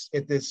 nights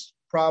at this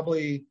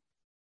probably,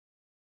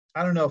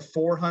 I don't know,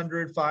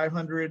 400,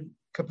 500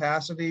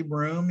 capacity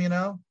room,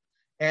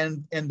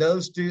 And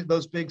those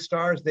big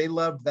stars, they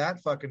loved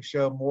that fucking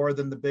show more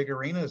than the big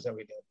arenas that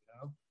we did,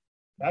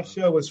 That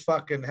show was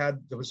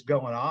was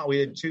going on. We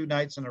had 2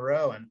 nights in a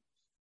row, and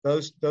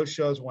those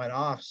shows went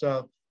off.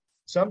 So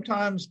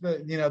sometimes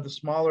the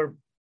smaller,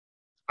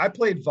 I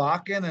played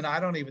Vakken, and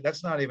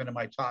that's not even in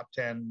my top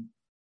 10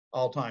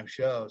 all-time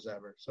shows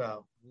ever.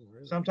 So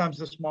really? Sometimes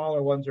the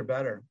smaller ones are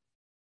better.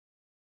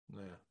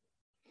 Yeah.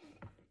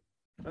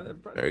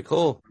 Very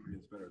cool.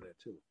 It's better there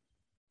too.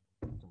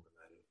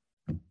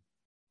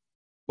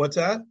 What's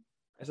that?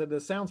 I said the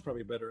sound's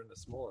probably better in the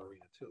smaller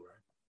arena too, right?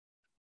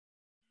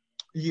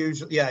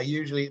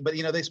 Usually, but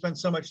they spend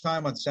so much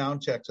time on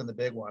sound checks in the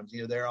big ones.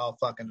 They're all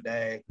fucking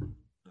day.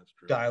 That's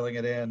true. Dialing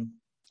it in.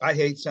 I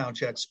hate sound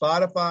checks.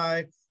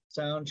 Spotify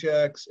sound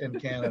checks in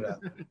Canada.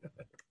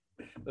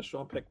 The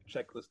Sean Peck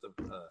checklist of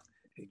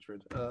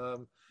hatred.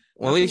 Well,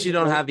 at least you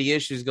don't have the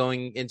issues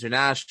going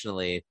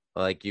internationally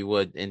like you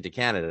would into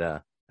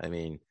Canada. I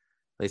mean,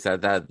 at least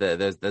that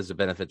there's a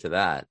benefit to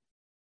that.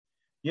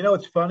 You know,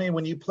 it's funny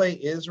when you play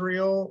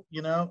Israel,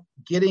 you know,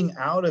 getting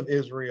out of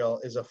Israel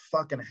is a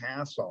fucking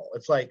hassle.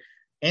 It's like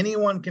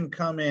anyone can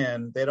come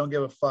in. They don't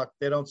give a fuck.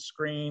 They don't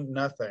screen,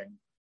 nothing.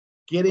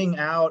 Getting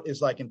out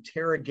is like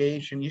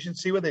interrogation. You should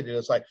see what they do.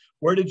 It's like,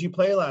 where did you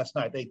play last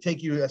night? They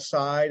take you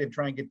aside and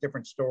try and get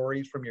different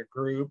stories from your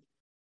group.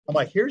 I'm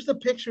like, here's the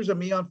pictures of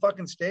me on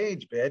fucking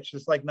stage, bitch.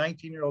 This like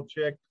 19-year-old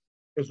chick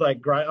is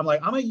like, I'm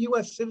like, I'm a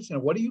U.S.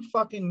 citizen. What are you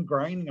fucking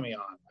grinding me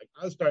on? Like,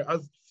 I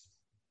was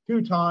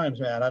 2 times,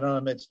 man. I don't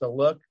know if it's the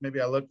look. Maybe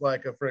I look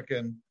like a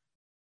freaking.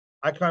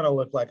 I kind of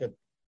look like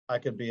I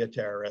could be a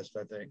terrorist,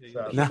 I think.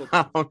 So.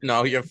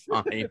 No, you're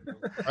fine.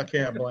 I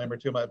can't blame her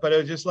too much. But it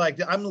was just like,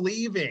 I'm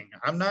leaving.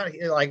 I'm not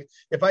like,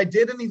 if I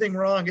did anything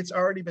wrong, it's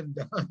already been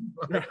done.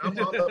 I'm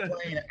on the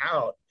plane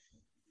out.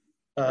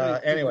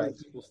 Anyway.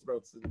 People's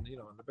throats, in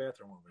the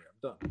bathroom over there. I'm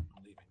done.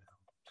 I'm leaving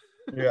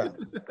now.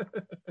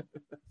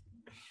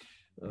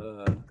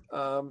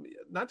 Yeah.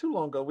 Not too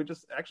long ago,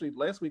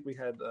 last week we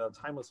had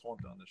Timeless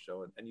Haunt on the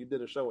show, and you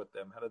did a show with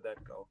them. How did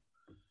that go?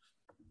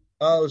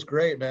 Oh, it was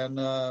great, man.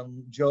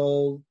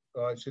 Joel,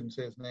 I shouldn't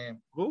say his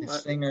name. Who? The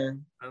singer.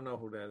 I don't know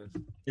who that is.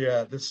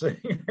 Yeah, the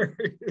singer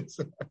is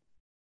a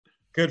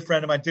good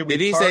friend of mine.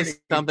 Did he say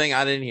something?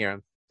 I didn't hear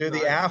him. Dude,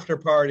 the after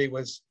party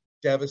was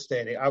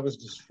devastating. I was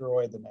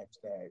destroyed the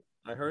next day.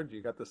 I heard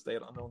you got to stay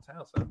at Unknown's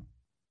house, huh?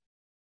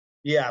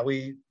 Yeah,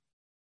 we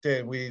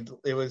did.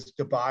 It was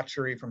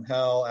debauchery from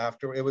hell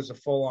after. It was a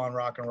full-on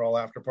rock and roll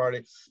after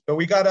party. But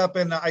we got up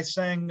and I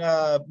sang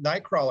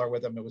Nightcrawler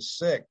with him. It was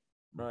sick.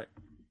 Right.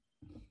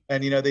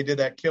 And, they did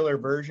that killer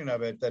version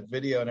of it. That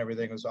video and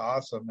everything was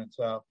awesome. And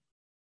so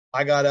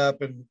I got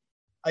up and,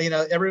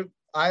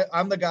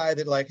 I'm the guy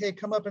that like, hey,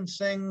 come up and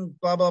sing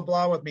blah, blah,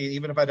 blah with me.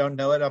 Even if I don't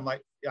know it, I'm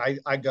like,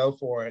 I go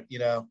for it,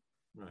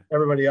 Right.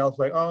 Everybody else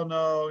like, oh,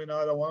 no, I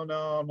don't want to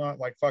know. I'm not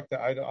like, fuck that.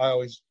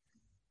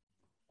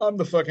 I'm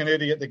the fucking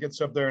idiot that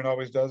gets up there and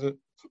always does it.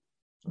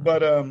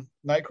 But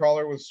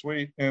Nightcrawler was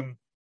sweet. And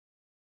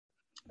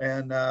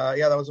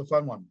that was a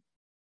fun one.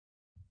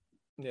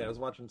 Yeah, I was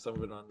watching some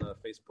of it on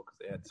Facebook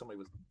because somebody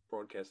was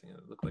broadcasting it.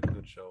 It looked like a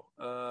good show.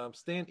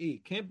 Stan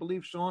E. Can't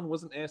believe Sean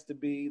wasn't asked to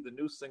be the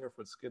new singer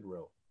for Skid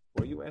Row.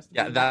 Were you asked?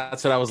 Yeah,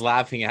 that's what I was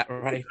laughing at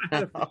right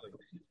now.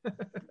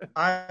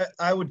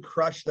 I would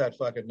crush that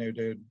fucking new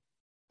dude.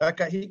 That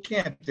guy, he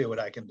can't do what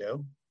I can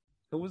do.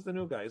 Who was the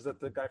new guy? Is that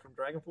the guy from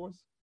Dragon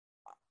Force?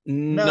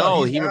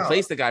 No, he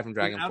replaced the guy from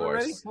Dragon Force.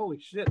 Already? Holy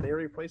shit, they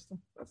already replaced him?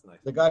 That's nice.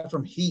 The guy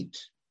from Heat.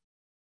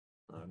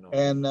 Oh, no.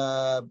 And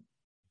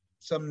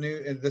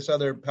this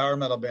other power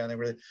metal band.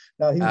 He's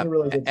a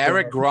really good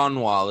Eric singer.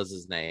 Gronwall is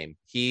his name.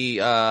 He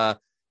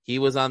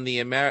was on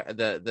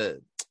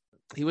the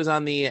he was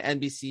on the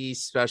NBC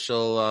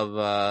special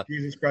of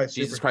Jesus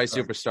Christ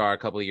Superstar a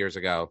couple of years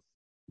ago.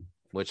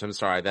 Which I'm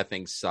sorry, that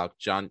thing sucked.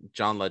 John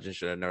Legend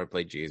should have never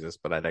played Jesus,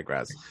 but I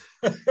digress.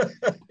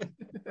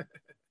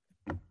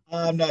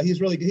 No, he's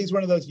really good. He's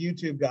one of those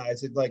YouTube guys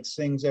that like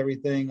sings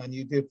everything on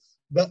YouTube.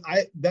 But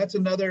that's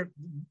another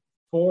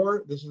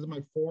 4. This is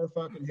my 4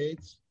 fucking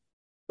hates.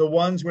 The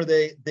ones where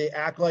they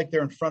act like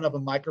they're in front of a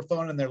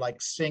microphone and they're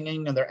like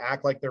singing and they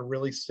act like they're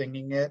really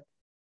singing it.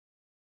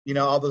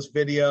 All those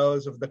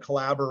videos of the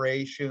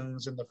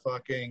collaborations and the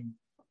fucking.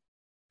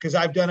 Because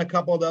I've done a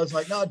couple of those,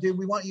 like, no, dude,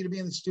 we want you to be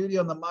in the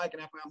studio on the mic,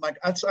 and I'm like,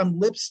 I'm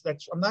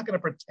not going to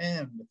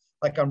pretend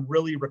like I'm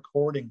really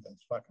recording this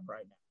fucking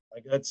right now.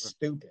 Like that's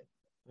stupid.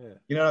 Yeah.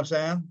 You know what I'm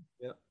saying?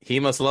 Yeah. He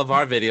must love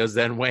our videos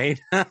then, Wayne.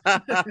 Yeah,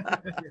 pretty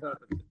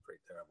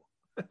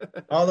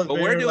terrible. But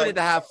we're doing it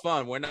to have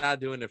fun. We're not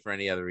doing it for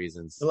any other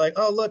reasons. They're like,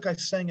 oh, look, I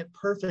sang it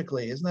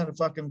perfectly. Isn't that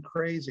fucking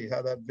crazy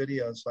how that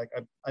video is like,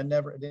 I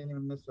didn't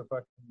even miss a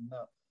fucking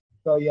note.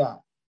 So yeah,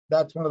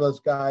 that's one of those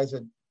guys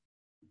that,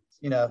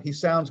 he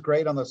sounds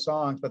great on the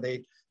songs, but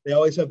they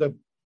always have the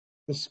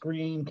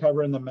screen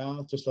covering the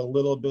mouth just a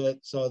little bit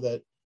so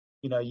that,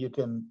 you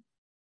can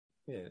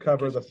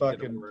cover the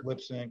fucking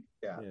lip sync.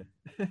 Yeah.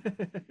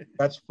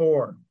 That's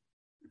 4.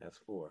 That's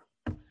 4.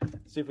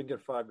 See if we can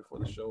get 5 before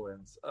the show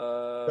ends.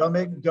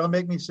 Don't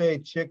make me say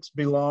chicks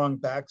belong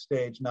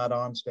backstage, not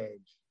on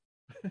stage.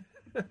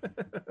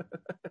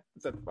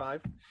 Is that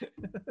 5?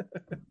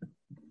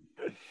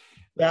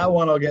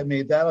 That'll get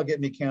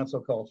me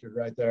cancel cultured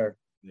right there.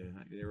 Yeah,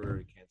 you're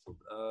already canceled.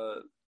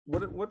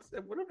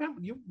 Whatever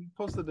happened? You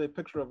posted a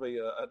picture of an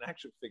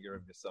action figure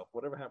of yourself.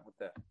 Whatever happened with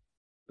that?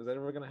 Is that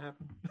ever going to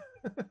happen?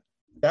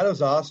 That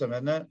was awesome,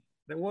 isn't it?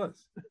 It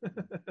was.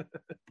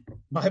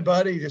 My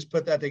buddy just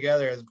put that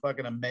together. It's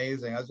fucking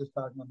amazing. I was just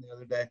talking to him the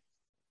other day.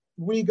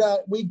 We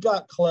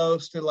got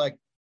close to like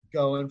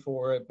going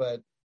for it,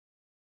 but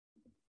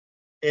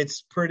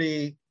it's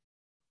pretty.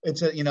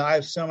 I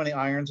have so many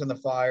irons in the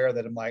fire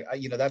that I'm like,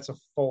 that's a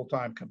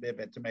full-time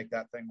commitment to make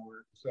that thing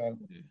work. So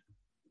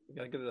you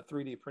gotta get it a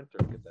 3D printer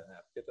to get that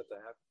to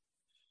happen.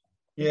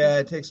 Yeah,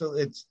 it takes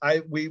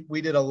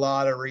we did a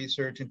lot of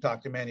research and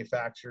talked to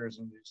manufacturers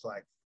and just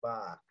like,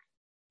 fuck,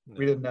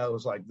 we didn't know it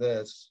was like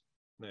this.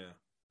 Yeah.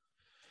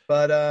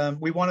 But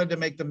we wanted to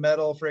make the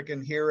metal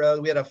freaking hero.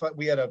 We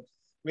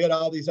had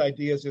all these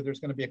ideas that there's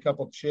going to be a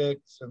couple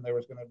chicks and there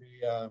was going to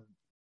be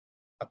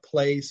a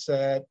play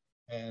set,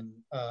 and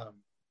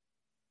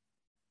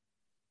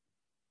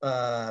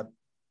all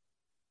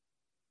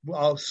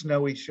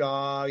Snowy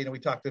Shaw. You know, we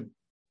talked to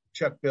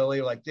Chuck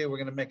Billy, like, dude, we're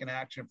gonna make an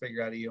action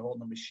figure out of you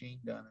holding a machine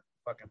gun and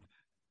fucking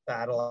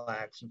battle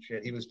axe and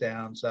shit. He was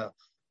down, so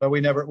but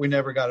we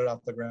never got it off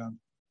the ground.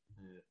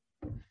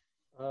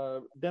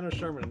 Dennis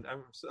Sherman,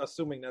 I'm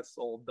assuming that's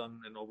all done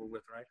and over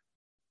with, right?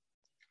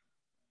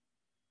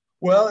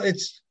 Well,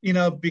 it's, you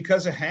know,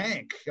 because of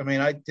Hank. I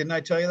mean, I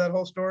tell you that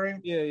whole story?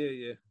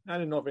 Yeah. I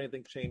didn't know if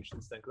anything changed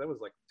since then, because that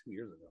was like 2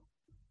 years ago.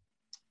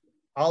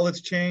 All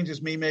it's changed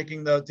is me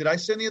making did I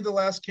send you the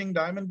last King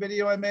Diamond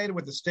video I made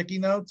with the sticky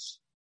notes?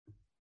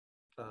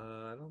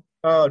 I don't.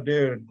 Oh,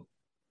 dude.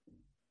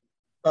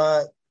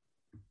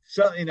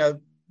 So, you know,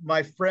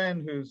 my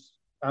friend who's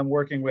I'm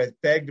working with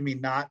begged me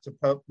not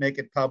to make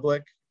it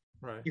public.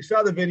 Right. You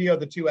saw the video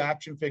of the two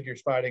action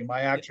figures fighting,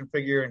 my action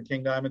figure and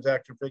King Diamond's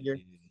action figure.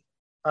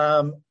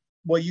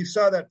 Well, you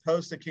saw that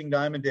post that King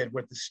Diamond did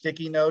with the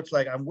sticky notes,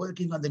 like, I'm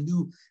working on the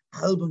new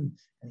album,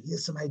 and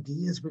here's some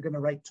ideas. We're going to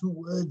write 2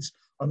 words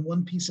on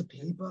one piece of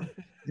paper, and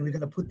we're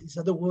going to put these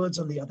other words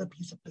on the other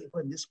piece of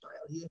paper in this pile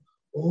here.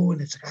 Oh,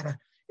 and it's got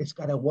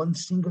a one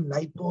single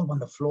light bulb on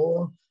the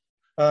floor.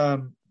 I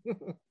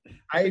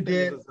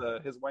did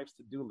his wife's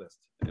to-do list.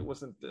 It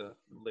wasn't the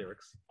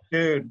lyrics.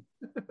 Dude,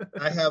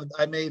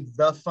 I made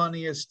the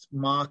funniest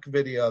mock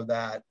video of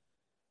that.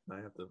 I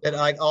have to. And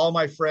like all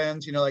my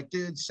friends, you know, like,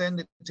 dude,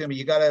 send it to me.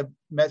 You gotta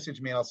message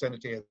me and I'll send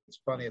it to you.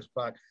 It's funny as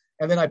fuck.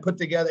 And then I put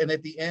together, and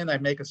at the end I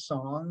make a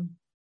song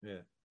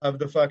of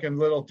the fucking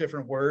little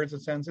different words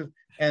and sentences.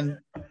 And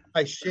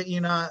I shit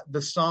you not,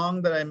 the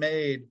song that I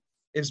made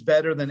is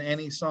better than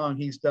any song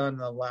he's done in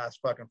the last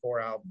fucking 4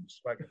 albums.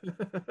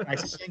 I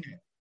sing it.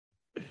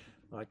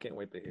 I can't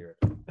wait to hear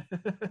it.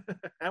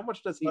 How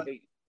much does he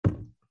hate?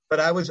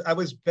 But I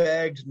was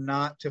begged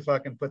not to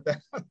fucking put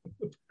that on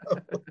the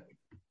public.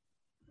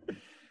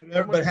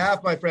 But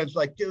half my friends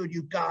were like, dude,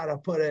 you gotta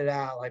put it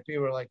out. Like,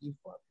 people were like, you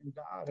fucking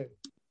got it.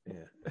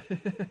 Yeah.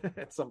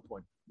 At some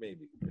point,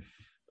 maybe.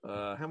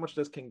 How much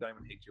does King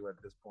Diamond hate you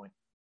at this point?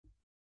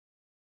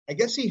 I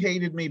guess he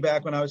hated me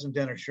back when I was in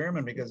Dennis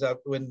Sherman, because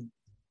when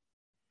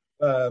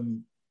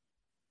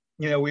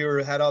you know, we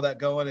had all that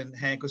going, and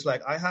Hank was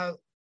like, I have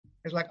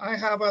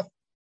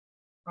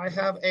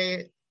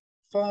a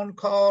phone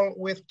call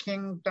with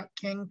King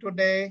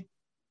today.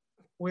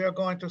 We are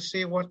going to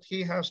see what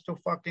he has to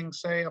fucking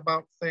say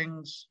about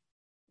things.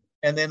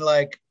 And then,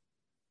 like,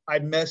 I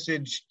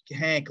messaged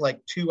Hank like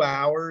 2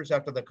 hours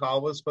after the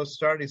call was supposed to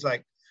start. He's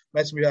like,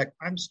 messaged me back,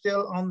 I'm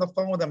still on the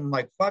phone with him. I'm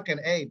like, fucking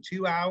A,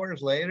 2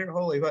 hours later?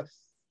 Holy fuck.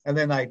 And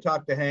then I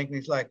talked to Hank, and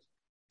he's like,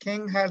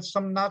 King has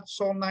some not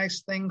so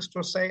nice things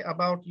to say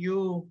about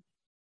you.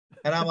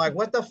 And I'm like,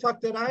 what the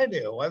fuck did I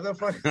do? What the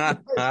fuck?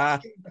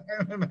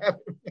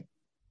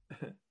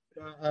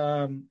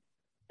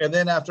 And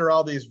then after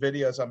all these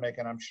videos I'm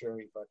making, I'm sure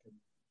he fucking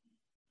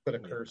put a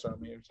curse on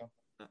me or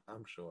something.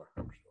 I'm sure.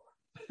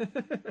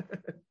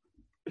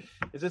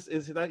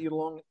 Is that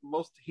your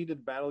most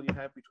heated battle you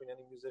have between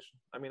any musician?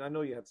 I mean, I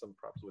know you had some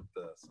props with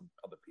some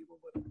other people,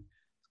 but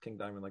is King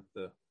Diamond like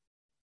the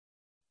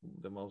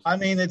most? I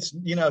mean, it's,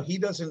 you know, he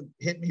doesn't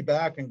hit me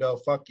back and go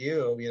fuck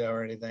you, you know,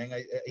 or anything.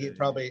 He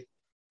probably,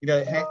 you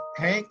know,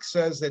 Hank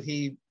says that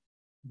he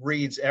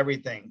reads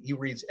everything. He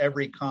reads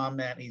every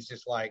comment. He's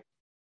just like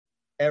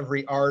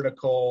every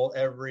article,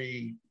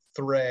 every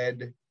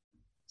thread.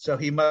 So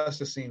he must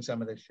have seen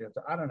some of this shit.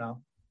 I don't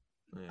know.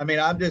 Yeah. I mean,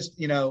 I'm just,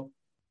 you know,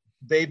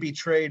 they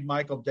betrayed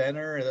Michael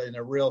Denner in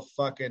a real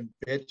fucking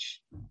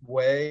bitch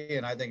way,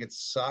 and I think it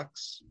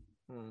sucks.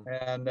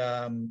 And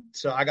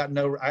so I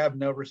have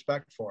no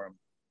respect for him.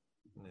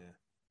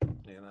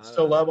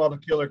 Still love all the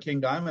Killer King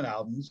Diamond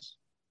albums,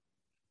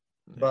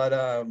 but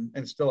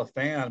and still a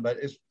fan. But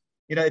it's,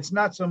 you know, it's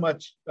not so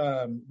much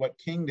what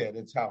King did;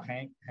 it's how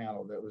Hank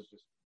handled it. It was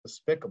just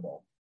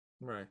despicable.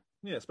 Right.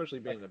 Yeah, especially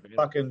being like a band.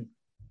 Fucking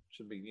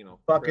should be, you know,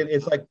 fucking.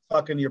 It's like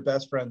fucking your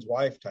best friend's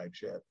wife type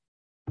shit.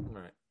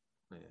 Right.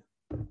 Yeah.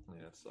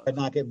 It sucks. But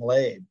not getting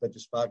laid, but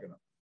just fucking them.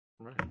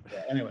 Right.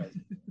 Yeah. Anyways.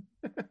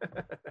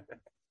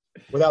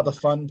 Without the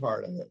fun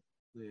part of it.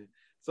 Yeah.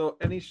 So,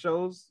 any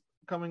shows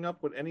coming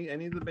up with any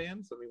of the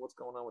bands? I mean, what's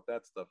going on with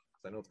that stuff?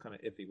 Because I know it's kind of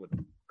iffy with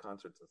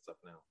concerts and stuff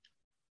now.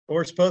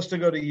 We're supposed to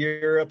go to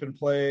Europe and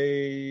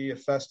play a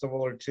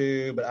festival or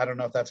two, but I don't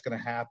know if that's going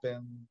to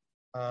happen.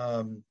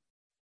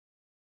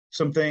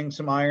 Some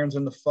irons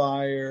in the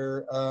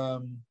fire.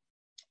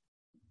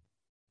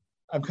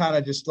 I'm kind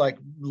of just like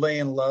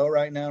laying low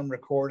right now. I'm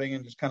recording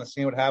and just kind of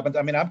seeing what happens.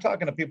 I mean, I'm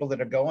talking to people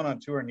that are going on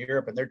tour in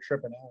Europe, and they're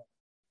tripping out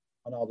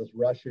on all this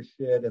Russia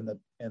shit and the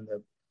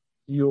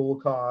fuel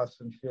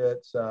costs and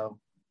shit. So,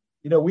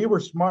 you know, we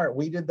were smart.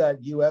 We did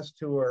that US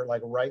tour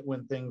like right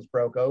when things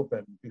broke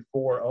open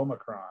before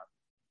Omicron.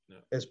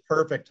 Yeah. It's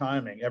perfect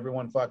timing.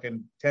 Everyone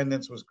fucking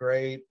attendance was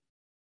great.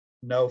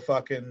 No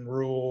fucking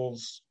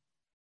rules.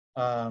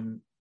 But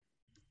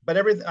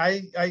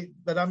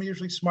but I'm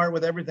usually smart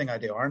with everything I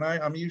do, aren't I?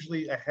 I'm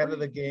usually ahead of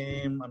the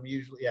game. I'm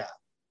usually, yeah.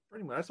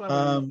 Pretty much. That's why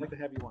I like to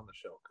have you on the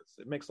show, because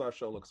it makes our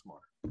show look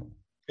smart.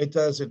 It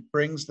does. It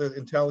brings the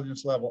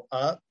intelligence level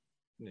up.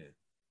 Yeah.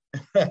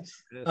 And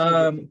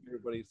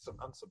everybody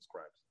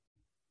unsubscribes.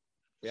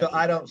 So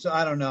I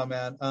don't know,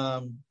 man.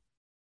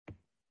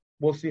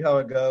 We'll see how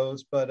it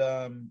goes. But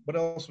what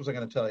else was I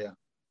going to tell you?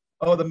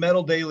 Oh, the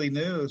Metal Daily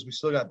News. We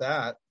still got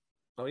that.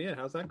 Oh yeah,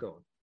 how's that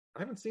going? I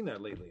haven't seen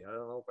that lately. I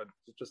don't know if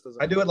it just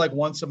doesn't. I do it like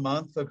once a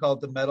month. They call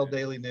it the Metal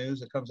Daily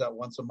News. It comes out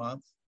once a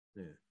month.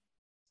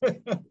 Yeah.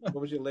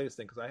 What was your latest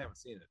thing? Because I haven't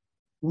seen it.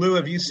 Lou,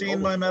 have you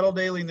seen my Metal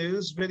Daily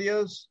News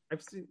videos?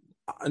 I've seen.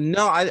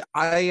 No,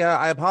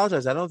 I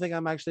apologize. I don't think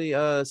I'm actually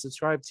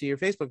subscribed to your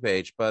Facebook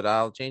page, but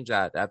I'll change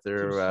that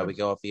after we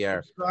go off the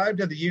air. Subscribe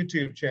to the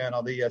YouTube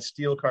channel, the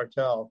Steel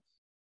Cartel.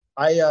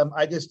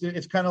 I just do.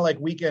 It's kind of like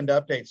Weekend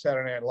Update,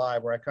 Saturday Night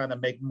Live, where I kind of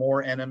make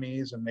more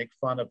enemies and make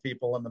fun of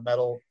people in the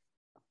metal.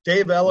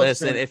 Dave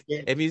Ellison. Listen,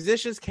 if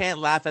musicians can't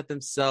laugh at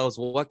themselves,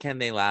 what can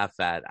they laugh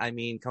at? I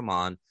mean, come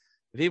on.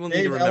 People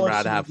need to remember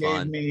how to have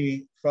fun. Gave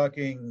me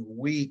fucking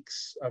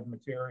weeks of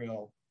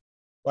material.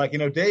 Like,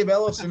 Dave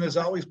Ellison has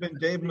always been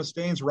Dave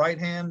Mustaine's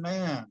right-hand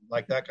man.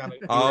 Like that kind of.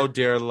 Oh,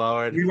 dear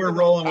Lord. We were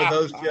rolling with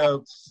those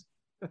jokes.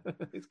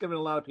 He's giving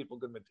a lot of people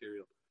good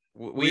material.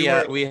 We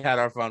had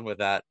our fun with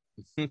that.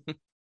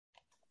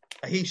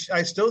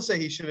 I still say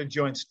he should have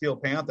joined Steel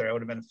Panther. It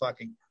would have been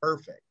fucking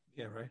perfect.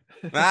 Yeah, right.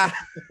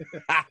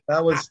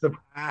 That was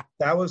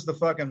the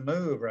fucking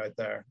move right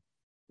there.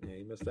 Yeah,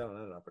 you missed out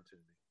on that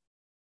opportunity.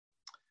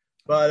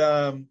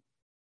 But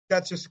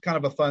that's just kind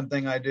of a fun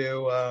thing I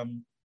do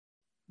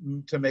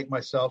to make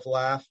myself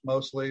laugh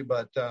mostly.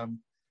 But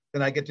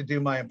then I get to do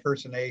my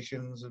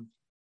impersonations of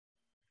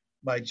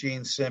my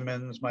Gene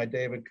Simmons, my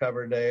David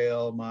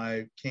Coverdale,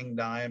 my King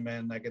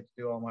Diamond. I get to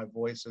do all my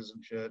voices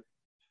and shit.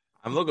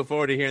 I'm looking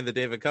forward to hearing the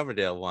David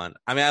Coverdale one.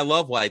 I mean, I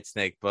love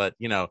Whitesnake, but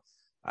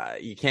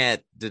you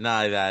can't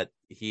deny that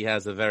he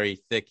has a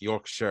very thick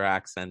Yorkshire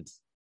accent,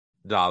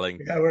 darling.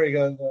 Yeah, where he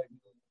goes like,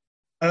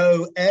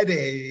 "Oh,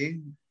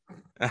 Eddie,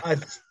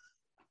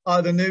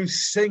 the new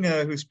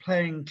singer who's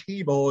playing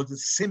keyboards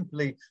is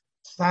simply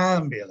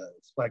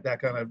fabulous." Like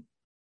that kind of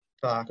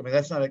talk. I mean,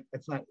 it's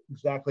not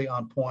exactly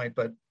on point,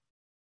 but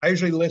I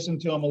usually listen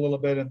to him a little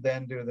bit and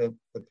then do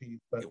the piece.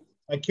 But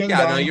my King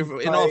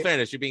Diamond, in all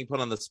fairness, you're being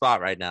put on the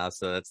spot right now,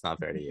 so that's not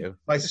fair to you.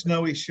 My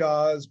Snowy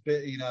Shaw's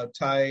bit,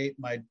 tight.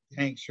 My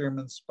Hank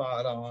Sherman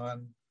spot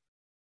on.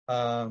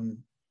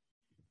 I'm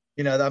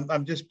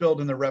just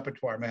building the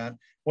repertoire, man.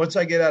 Once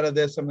I get out of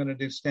this, I'm going to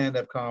do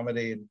stand-up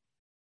comedy, and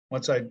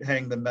once I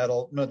hang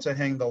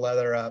the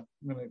leather up,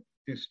 I'm going to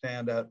do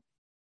stand-up.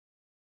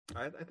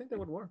 I think that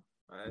would work.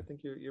 I think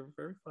you're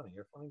very funny.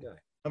 You're a funny guy.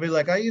 I'll be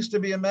like, I used to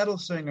be a metal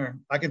singer.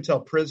 I can tell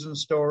prison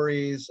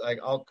stories, like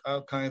all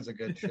kinds of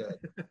good shit.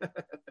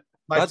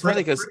 That's funny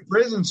because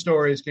prison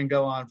stories can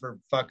go on for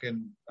I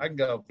can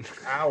go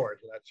hours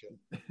with that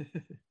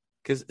shit.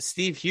 Because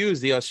Steve Hughes,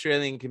 the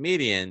Australian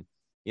comedian,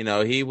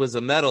 he was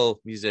a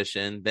metal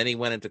musician. Then he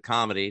went into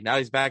comedy. Now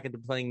he's back into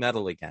playing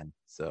metal again.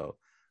 So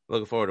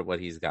looking forward to what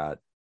he's got.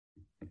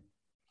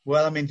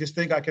 Well, I mean, just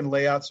think I can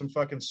lay out some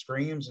fucking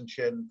screams and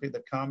shit, and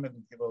the comment,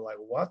 and people are like,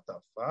 "What the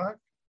fuck?"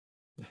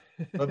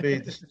 I'll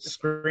be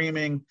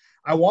screaming.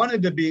 I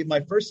wanted to be my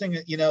first thing.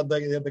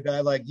 The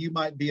guy like, "You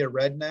might be a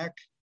redneck."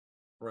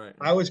 Right.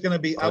 I was gonna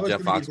be.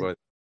 Jeff Foxworth.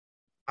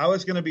 I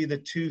was gonna be the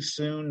too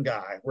soon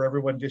guy, where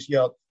everyone just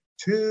yelled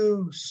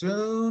 "too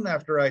soon"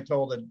 after I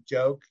told a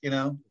joke.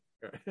 Kind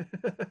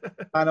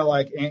of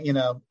like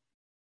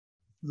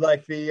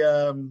like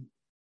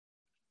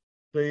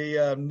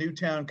the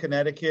Newtown,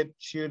 Connecticut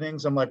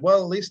shootings. I'm like,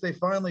 well, at least they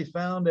finally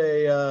found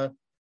a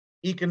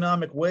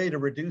economic way to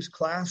reduce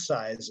class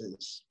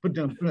sizes.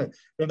 Then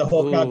the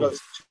whole crowd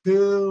goes,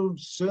 "Too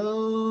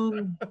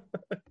soon."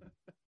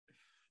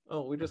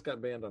 Oh, we just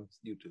got banned on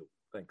YouTube.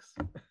 Thanks.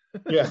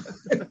 Yeah.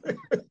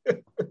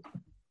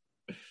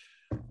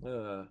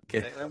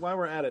 Okay. And while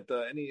we're at it,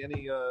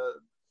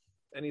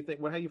 anything?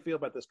 How you feel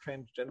about this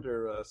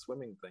transgender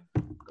swimming thing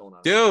going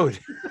on, dude?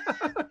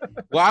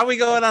 Why are we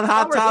going on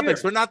hot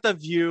topics? We're not The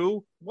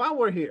View. While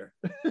we're here,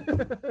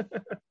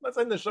 let's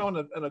end the show on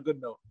a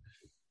good note.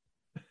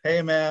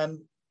 Hey,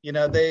 man,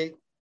 they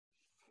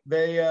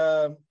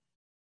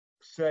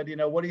said,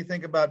 what do you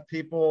think about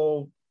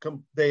people?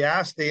 They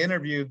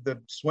interviewed the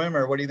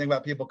swimmer, what do you think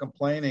about people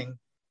complaining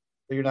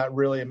that you're not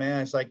really a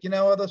man? It's like,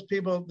 those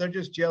people, they're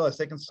just jealous.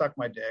 They can suck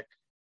my dick.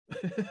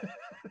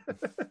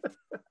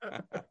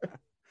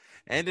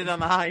 Ended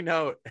on a high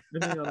note.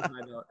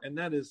 And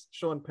that is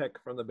Sean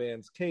Peck from the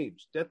bands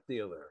Cage, Death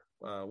Dealer,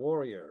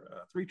 Warrior,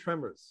 Three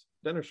Tremors,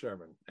 Dennis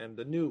Sherman, and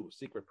the new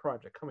secret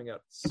project coming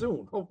out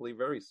soon, hopefully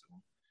very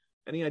soon.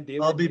 Any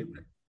idea? I'll be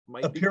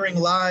appearing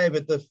live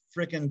at the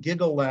frickin'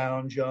 Giggle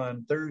Lounge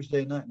on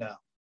Thursday night now.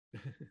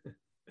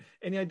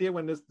 Any idea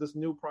when this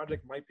new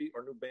project might be,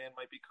 or new band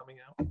might be coming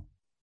out?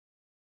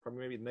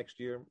 Probably maybe next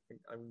year,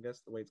 I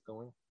guess, the way it's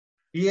going.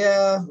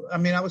 Yeah, I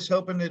mean, I was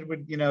hoping it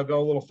would,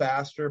 go a little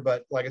faster,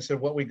 but like I said,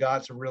 what we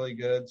got's really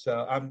good.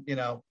 So I'm,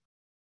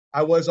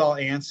 I was all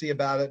antsy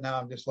about it. Now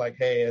I'm just like,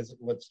 hey,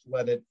 let's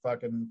let it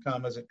fucking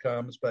come as it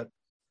comes. But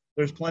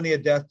There's plenty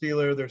of Death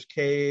Dealer. There's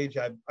Cage.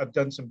 I've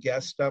done some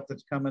guest stuff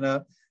that's coming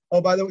up.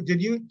 Oh, by the way,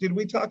 did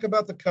we talk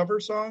about the cover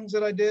songs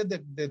that I did?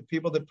 That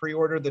people that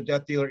pre-ordered the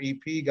Death Dealer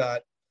EP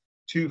got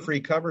 2 free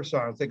cover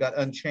songs. They got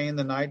Unchain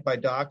the Night by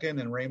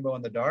Dokken and Rainbow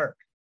in the Dark.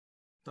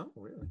 Oh,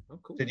 really? Oh,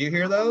 cool. Did you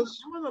hear those?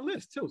 I'm on the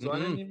list too, so I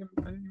didn't even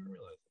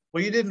realize.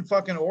 Well, you didn't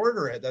fucking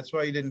order it. That's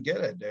why you didn't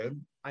get it,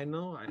 dude. I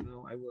know.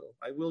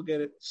 I will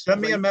get it. Send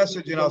me a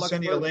message and I'll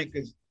send you a link.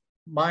 Cause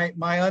my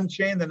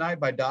Unchained the Night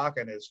by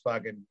Dokken is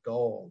fucking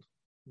gold.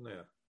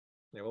 Yeah.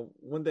 Well,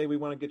 one day we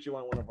want to get you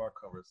on one of our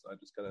covers. We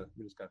just gotta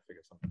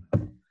figure something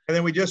out. And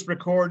then we just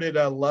recorded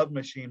a Love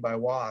Machine by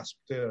Wasp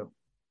too.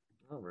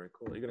 Oh, very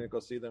cool. You're gonna go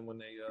see them when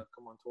they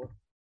come on tour?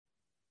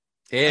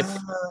 If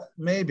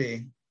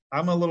maybe.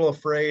 I'm a little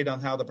afraid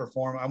on how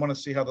I want to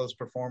see how those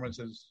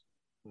performances.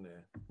 Yeah,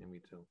 me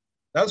too.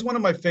 That was one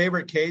of my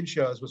favorite Cage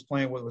shows. Was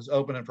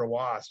opening for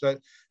Wasp.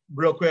 But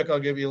real quick, I'll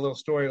give you a little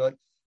story. Like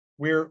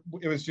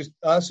it was just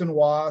us and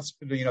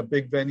Wasp,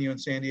 big venue in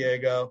San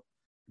Diego,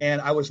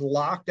 and I was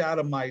locked out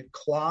of my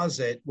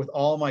closet with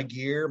all my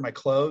gear, my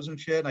clothes and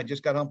shit. And I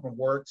just got home from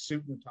work,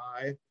 suit and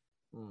tie,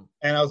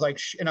 and I was like,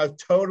 and I was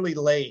totally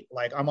late.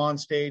 Like I'm on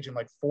stage in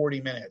like 40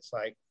 minutes.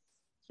 Like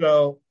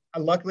so.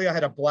 Luckily, I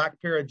had a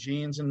black pair of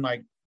jeans in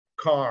my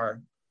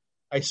car.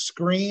 I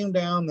screamed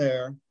down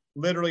there,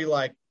 literally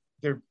like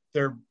they're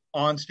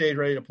on stage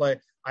ready to play.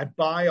 I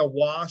buy a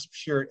Wasp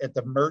shirt at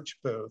the merch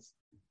booth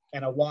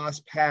and a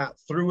Wasp hat,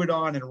 threw it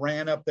on and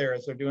ran up there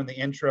as they're doing the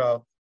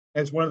intro.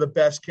 And it's one of the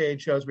best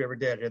Cage shows we ever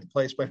did. The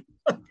place went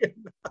fucking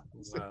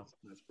nuts. Wow,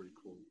 that's pretty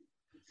cool.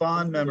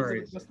 Fond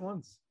memories. Just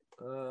once.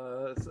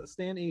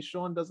 Stan E.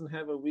 Sean doesn't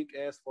have a weak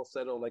ass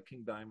falsetto like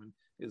King Diamond.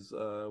 His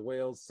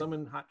whales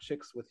summon hot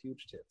chicks with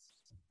huge tits.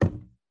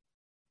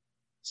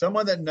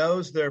 Someone that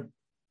knows their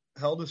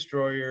Hell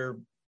Destroyer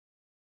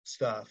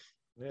stuff.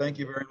 Yeah. Thank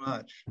you very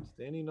much.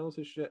 Stanny knows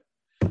his shit.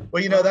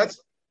 Well,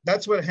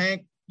 that's what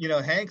Hank.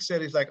 Hank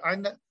said. He's like, I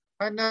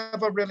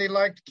never really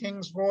liked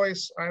King's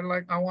voice. I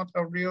want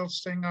a real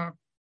singer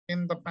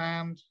in the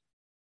band.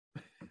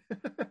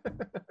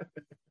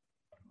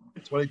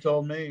 That's what he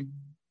told me.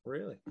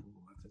 Really? Oh,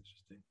 that's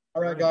interesting.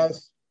 All right,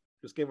 guys.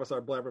 Just gave us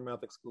our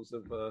Blabbermouth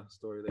exclusive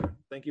story there.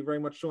 Thank you very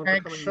much, Sean.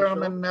 Hank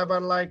Sherman never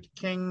liked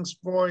King's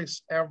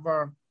voice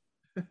ever.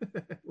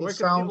 He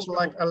sounds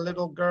like a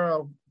little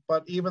girl.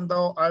 But even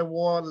though I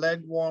wore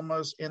leg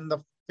warmers in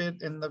the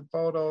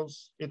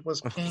photos, it was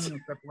King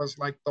that was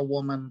like the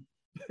woman.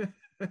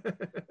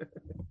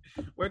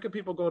 Where can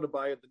people go to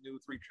buy the new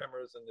 3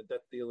 Tremors and the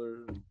Death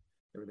Dealer and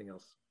everything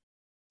else?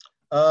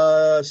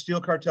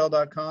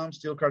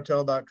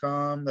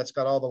 Steelcartel.com. That's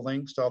got all the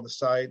links to all the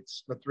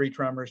sites. The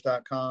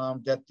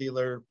 3tremors.com,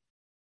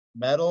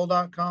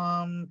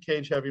 deathdealermetal.com,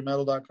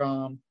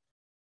 cageheavymetal.com.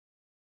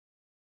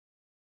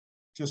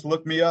 Just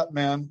look me up,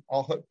 man.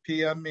 I'll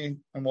PM me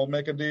and we'll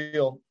make a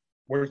deal.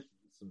 We're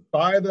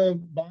buy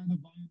the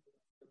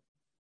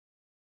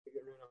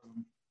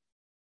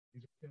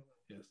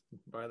Yes,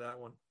 buy that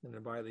one and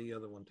then buy the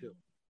other one too.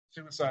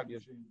 Suicide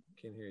Machine.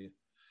 Can't hear you.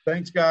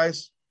 Thanks,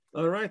 guys.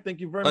 All right, thank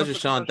you very pleasure,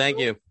 much. Sean. Thank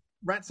you.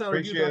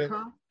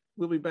 RatSaladReview.com.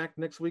 We'll be back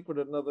next week with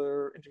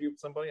another interview with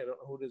somebody. I don't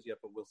know who it is yet,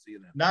 but we'll see you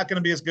then. Not going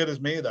to be as good as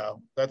me,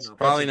 though.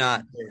 Probably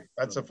not.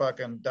 That's a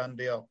fucking done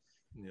deal.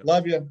 Yep.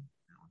 Love you.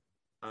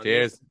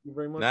 Cheers. Thank you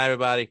very much. Night,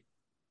 everybody.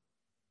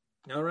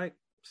 All right.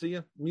 See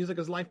ya.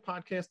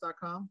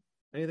 MusicIsLifePodcast.com.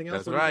 Anything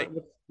else? That's right.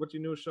 What's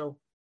your newest show?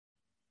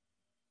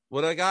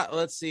 What I got?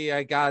 Let's see.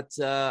 I got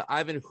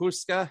Ivan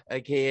Huska,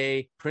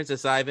 aka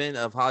Princess Ivan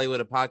of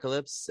Hollywood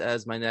Apocalypse,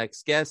 as my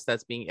next guest.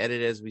 That's being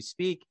edited as we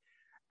speak.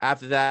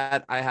 After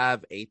that, I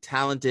have a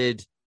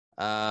talented,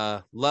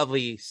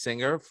 lovely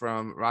singer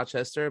from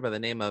Rochester by the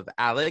name of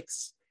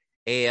Alex,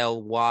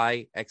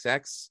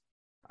 Alyxx.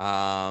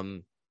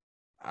 I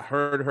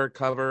heard her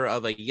cover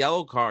of a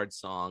Yellow Card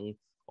song,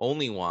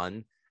 Only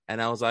One,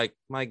 and I was like,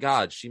 my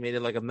God, she made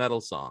it like a metal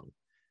song.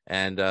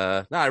 And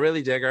I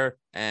really dig her,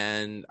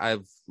 and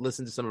I've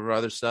listened to some of her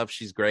other stuff.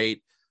 She's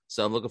great,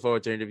 so I'm looking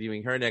forward to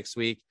interviewing her next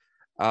week.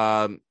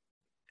 And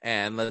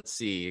let's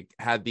see,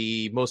 had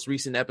the most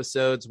recent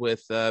episodes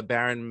with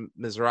Baron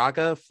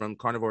Mizraga from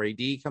Carnivore AD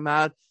come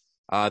out.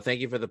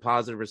 Thank you for the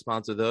positive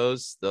response of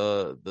those.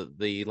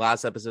 The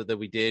last episode that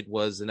we did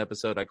was an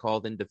episode I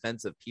called In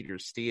Defense of Peter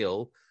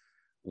Steele,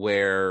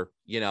 where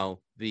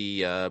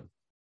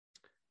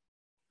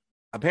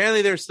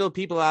apparently there's still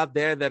people out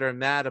there that are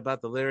mad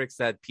about the lyrics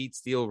that Pete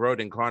Steele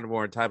wrote in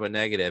Carnivore and Typo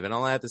Negative. And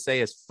all I have to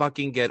say is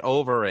fucking get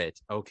over it.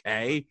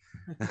 Okay.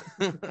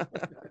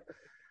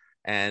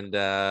 And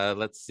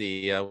let's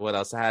see what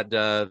else. I had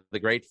the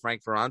great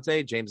Frank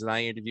Ferrante. James and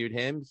I interviewed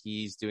him.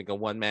 He's doing a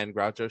one-man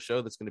Groucho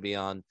show that's going to be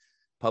on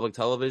public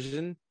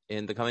television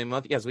in the coming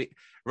month. Yes,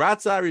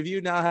 Rat's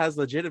Review now has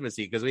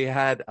legitimacy because we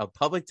had a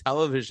public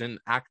television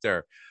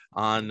actor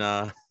on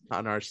our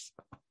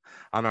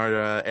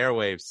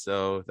airwaves.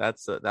 So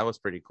that was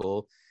pretty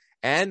cool.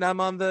 And I'm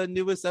on the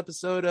newest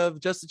episode of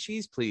Just a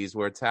Cheese Please,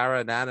 where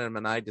Tara and Adam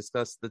and I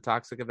discussed the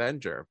Toxic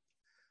Avenger.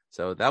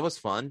 So that was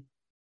fun.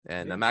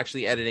 And I'm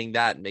actually editing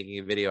that and making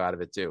a video out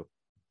of it too.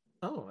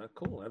 Oh,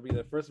 cool. That'd be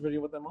the first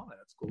video with them on it.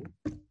 That's cool.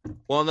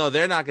 Well, no,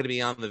 they're not going to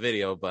be on the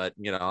video, but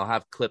I'll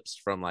have clips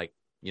from like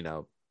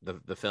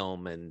the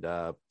film and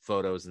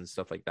photos and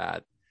stuff like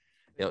that.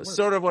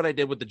 Sort of what I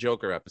did with the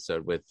Joker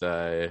episode with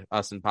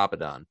us and Papa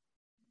Don.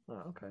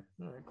 Oh, okay.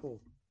 All right, cool.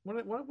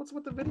 What's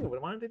with the video?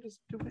 Why don't they just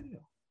do video?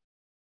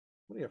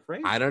 What are you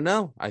afraid? I don't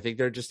know. I think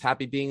they're just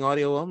happy being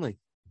audio only.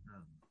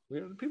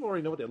 People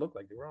already know what they look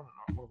like. They were on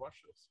our watch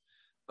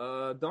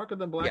shows. Darker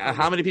Than Black. Yeah,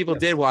 how many people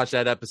did watch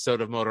that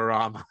episode of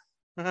Motorama?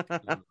 I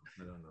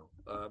don't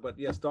know. But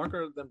yes,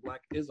 Darker Than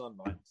Black is on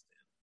vinyl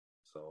stand.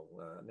 So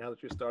now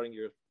that you're starting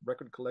your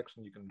record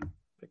collection, you can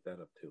pick that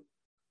up too.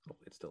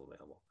 Hopefully it's still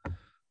available.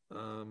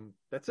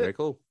 That's it. Very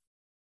cool.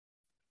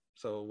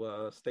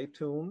 So stay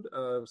tuned.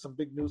 Some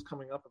big news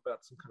coming up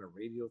about some kind of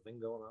radio thing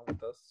going on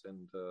with us,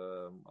 and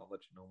I'll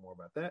let you know more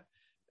about that.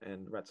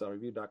 And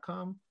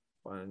ratshourreview.com.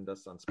 Find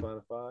us on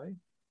Spotify,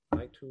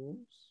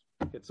 iTunes.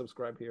 Hit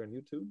subscribe here on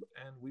YouTube,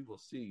 and we will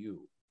see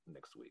you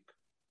next week.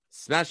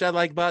 Smash that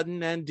like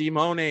button and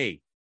demone.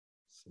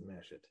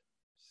 Smash it.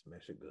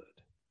 Smash it good.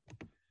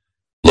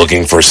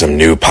 Looking for some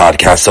new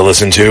podcasts to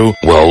listen to?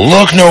 Well,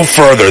 look no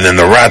further than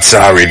the Rat's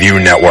Eye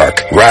Review Network.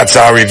 Rat's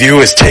Eye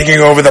Review is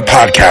taking over the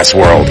podcast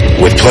world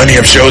with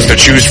plenty of shows to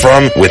choose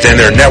from within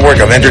their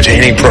network of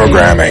entertaining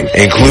programming,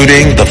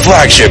 including the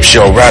flagship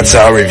show Rat's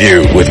Eye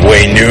Review with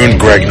Wayne Noon,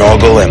 Greg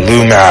Noggle, and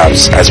Lou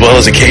Mavs, as well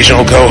as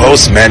occasional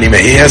co-hosts Manny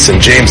Mejias and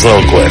James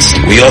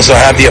Lilquist. We also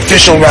have the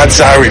official Rat's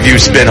Eye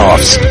Review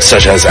spin-offs,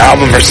 such as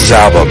Album vs.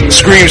 Album,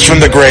 Screams from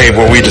the Grave,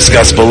 where we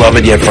discuss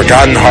beloved yet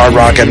forgotten hard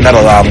rock and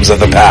metal albums of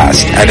the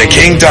past, and a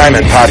King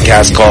Diamond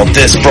podcast called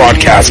This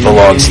Broadcast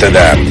Belongs to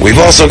Them. We've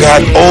also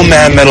got Old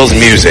Man Metal's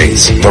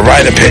Musings, The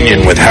Right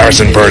Opinion with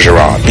Harrison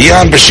Bergeron,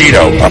 Beyond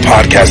Bushido, a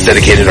podcast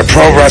dedicated to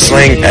pro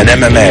wrestling and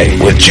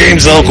MMA with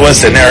James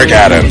Lilquist and Eric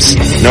Adams.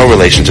 No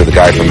relation to the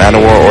guy from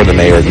Manowar or the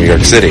mayor of New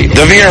York City.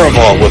 The Vieira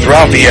Vault with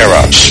Ralph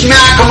Vieira.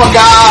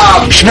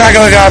 Schmack-a-magob!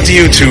 Schmack-a-magob to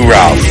you too,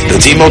 Ralph. The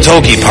Timo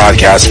Tolkki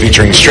podcast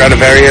featuring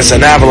Stradivarius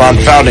and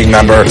Avalon founding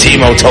member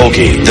Timo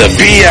Tolkki. The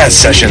BS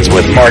Sessions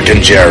with Mark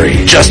and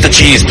Jerry. Just the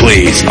Cheese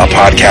Please, a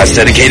podcast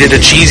dedicated to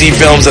cheesy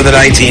films of the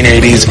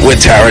 1980s with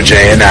Tara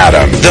J. and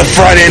Adam. The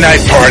Friday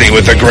Night Party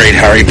with the great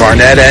Harry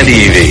Barnett and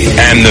Evie.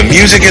 And the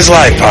Music is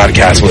Life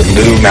podcast with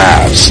Lou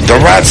Mavs. The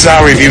Rat's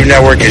Eye Review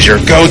Network is your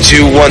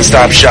go-to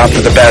one-stop shop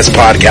for the best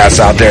podcasts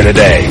out there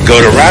today.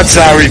 Go to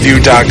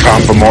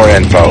ratshourreview.com for more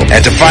info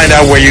and to find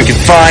out where you can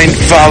find,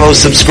 follow,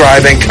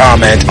 subscribe, and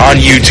comment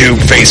on YouTube,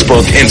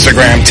 Facebook,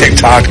 Instagram,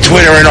 TikTok,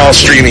 Twitter, and all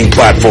streaming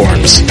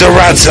platforms. The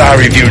Rat's Eye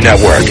Review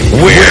Network.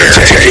 We're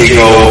taking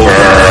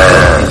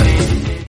over.